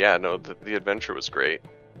then, yeah, no, the adventure was great.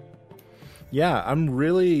 Yeah,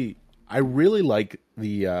 I really like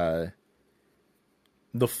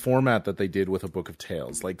the format that they did with A Book of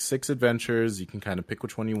Tales. Like 6 adventures, you can kind of pick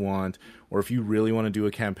which one you want, or if you really want to do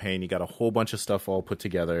a campaign, you got a whole bunch of stuff all put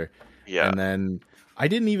together. Yeah. And then I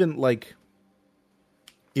didn't even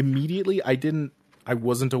immediately I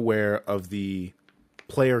wasn't aware of the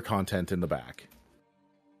player content in the back.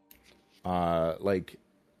 Like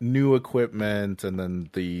new equipment, and then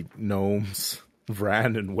the gnomes,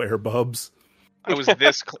 Vran and Werebubs. I was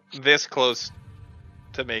this close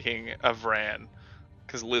to making a Vran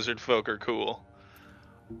because lizard folk are cool.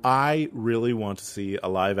 I really want to see a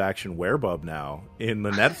live action Werebub now in the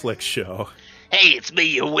Netflix show. Hey, it's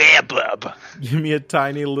me, a werebub. Give me a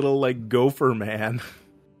tiny little gopher man.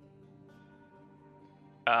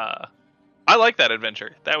 I like that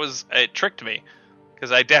adventure. It tricked me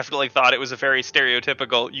because I definitely thought it was a very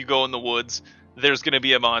stereotypical. You go in the woods, there's going to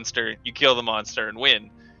be a monster, you kill the monster and win,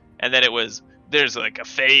 and then there's like a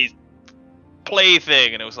phase play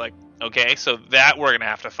thing, and it was like, okay, so that we're gonna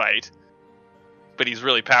have to fight, but he's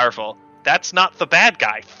really powerful. That's not the bad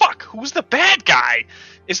guy. Fuck, who's the bad guy?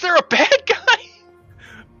 Is there a bad guy?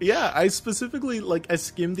 Yeah, I specifically I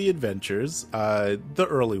skimmed the adventures, the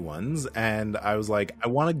early ones, and I was like, I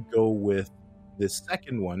want to go with this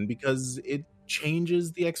second one because it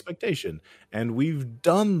changes the expectation, and we've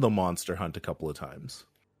done the monster hunt a couple of times.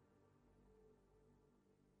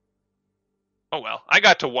 Oh well, I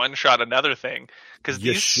got to one-shot another thing because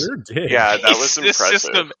You these sure did. Yeah, that was this impressive.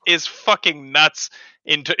 system is fucking nuts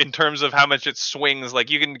in terms of how much it swings. Like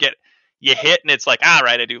you hit and it's like, all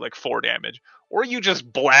right, I do like 4 damage, or you just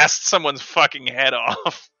blast someone's fucking head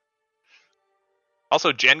off.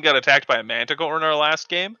 Also, Jen got attacked by a manticore in our last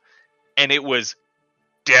game, and it was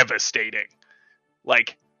devastating.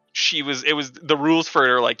 Like it was the rules for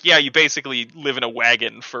it are like, yeah, you basically live in a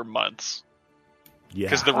wagon for months. Yeah.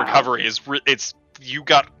 Because the recovery is you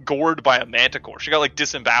got gored by a manticore. She got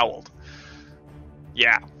disemboweled.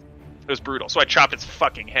 Yeah, it was brutal. So I chopped its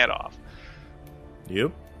fucking head off.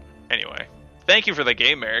 Yep. Anyway, thank you for the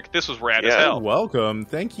game, Merrick. This was rad as Yeah, hell. Welcome.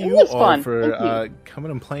 Thank It you was all fun. for Thank you. coming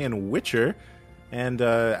and playing Witcher. And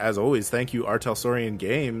as always, thank you, Artelsorian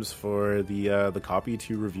Games, for the copy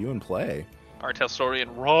to review and play. Artelsorian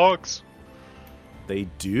rocks. They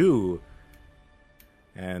do.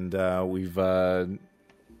 And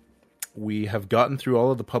we have gotten through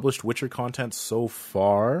all of the published Witcher content so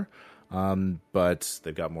far, but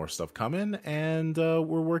they've got more stuff coming, and we're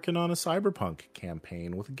working on a Cyberpunk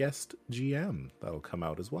campaign with a guest GM that'll come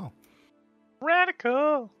out as well.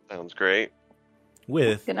 Radical. Sounds great.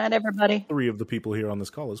 With Good night, everybody. 3 of the people here on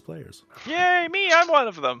this call as players. Yay, me! I'm one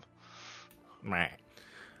of them. Meh.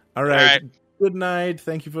 All right. Good night.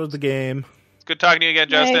 Thank you for the game. It's good talking to you again,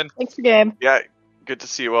 Justin. Hey, thanks for game. Yeah, good to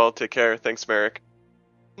see you all. Take care. Thanks, Merrick.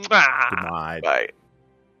 Mwah. Good night. Bye.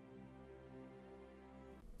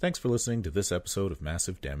 Thanks for listening to this episode of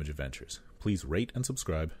Massive Damage Adventures. Please rate and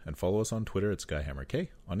subscribe, and follow us on Twitter at SkyhammerK,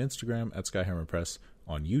 on Instagram at SkyhammerPress,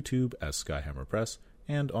 on YouTube as SkyhammerPress,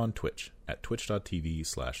 and on Twitch at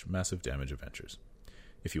twitch.tv/Massive Damage Adventures.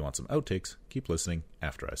 If you want some outtakes, keep listening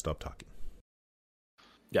after I stop talking.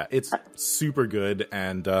 Yeah, it's super good,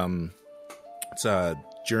 and it's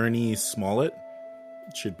Journey Smollett.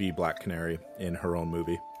 Should be Black Canary in her own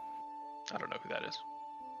movie. I don't know who that is.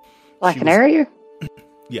 Black She Canary?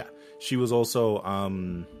 Yeah, she was also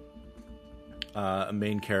a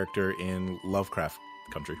main character in Lovecraft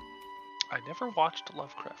Country. I never watched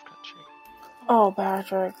Lovecraft Country. Oh,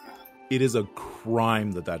 Patrick. It is a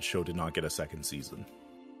crime that show did not get a second season.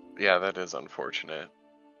 Yeah, that is unfortunate.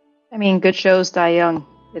 I mean, good shows die young.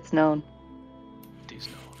 It's known. These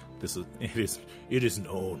known. It is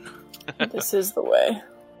known. This is the way.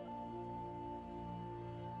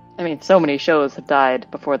 I mean, so many shows have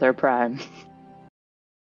died before their prime.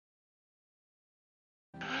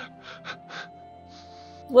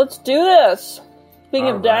 Let's do this. Speaking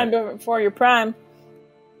All of dying right. before your prime.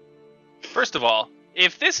 First of all,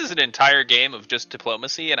 if this is an entire game of just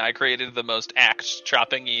diplomacy and I created the most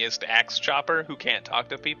axe-choppingiest axe chopper who can't talk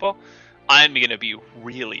to people, I'm gonna be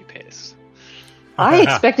really pissed. I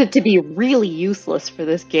expected to be really useless for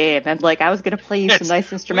this game, and I was gonna play you some It's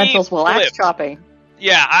nice instrumentals while axe flipped. chopping.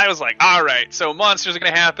 Yeah, I was like, alright, so monsters are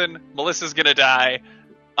gonna happen, Melissa's gonna die,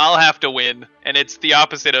 I'll have to win, and it's the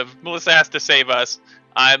opposite of Melissa has to save us.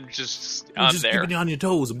 I'm just there. keeping you on your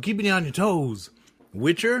toes. I'm keeping you on your toes.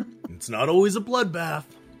 Witcher, it's not always a bloodbath.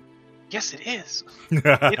 Yes, it is.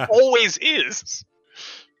 It always is.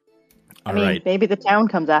 I mean, maybe the town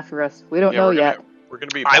comes after us. We don't Yeah, know we're yet. We're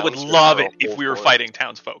gonna be. I would bounced love for a it if whole we were force. fighting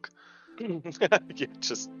townsfolk. Yeah,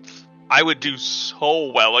 just I would do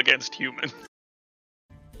so well against humans.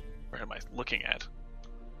 Where am I looking at?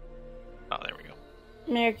 Oh, there we go.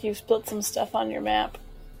 Merrick, you've split some stuff on your map.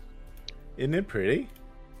 Isn't it pretty?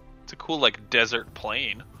 It's a cool, desert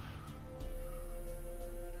plain.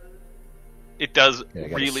 It does Yeah, I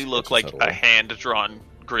gotta really look switch like this out a hand-drawn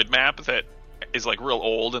grid map that is, real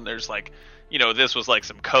old, and there's, this was,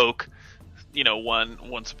 some Coke,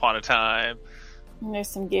 once upon a time. And there's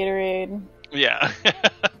some Gatorade. Yeah.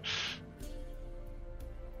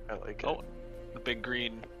 I like it. Oh, the big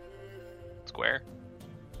green square.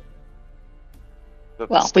 That's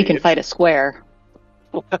Well, we can stage. fight a square.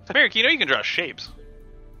 Merrick, you can draw shapes.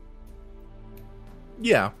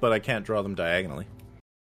 Yeah, but I can't draw them diagonally.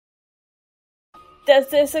 Does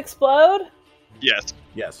this explode? Yes.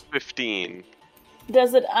 Yes. 15.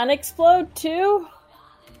 Does it unexplode too?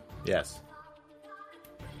 Yes.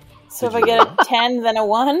 So Did if I you get know? a 10, then a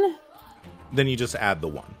 1? Then you just add the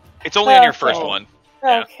 1. It's only on your Okay. first one.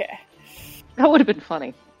 Yeah. Okay. That would have been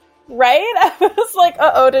funny. Right? I was like,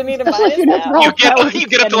 uh-oh, do I need a Especially minus if you now? have to roll. You That would you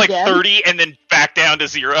get up to be again. 30 and then back down to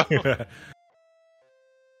 0.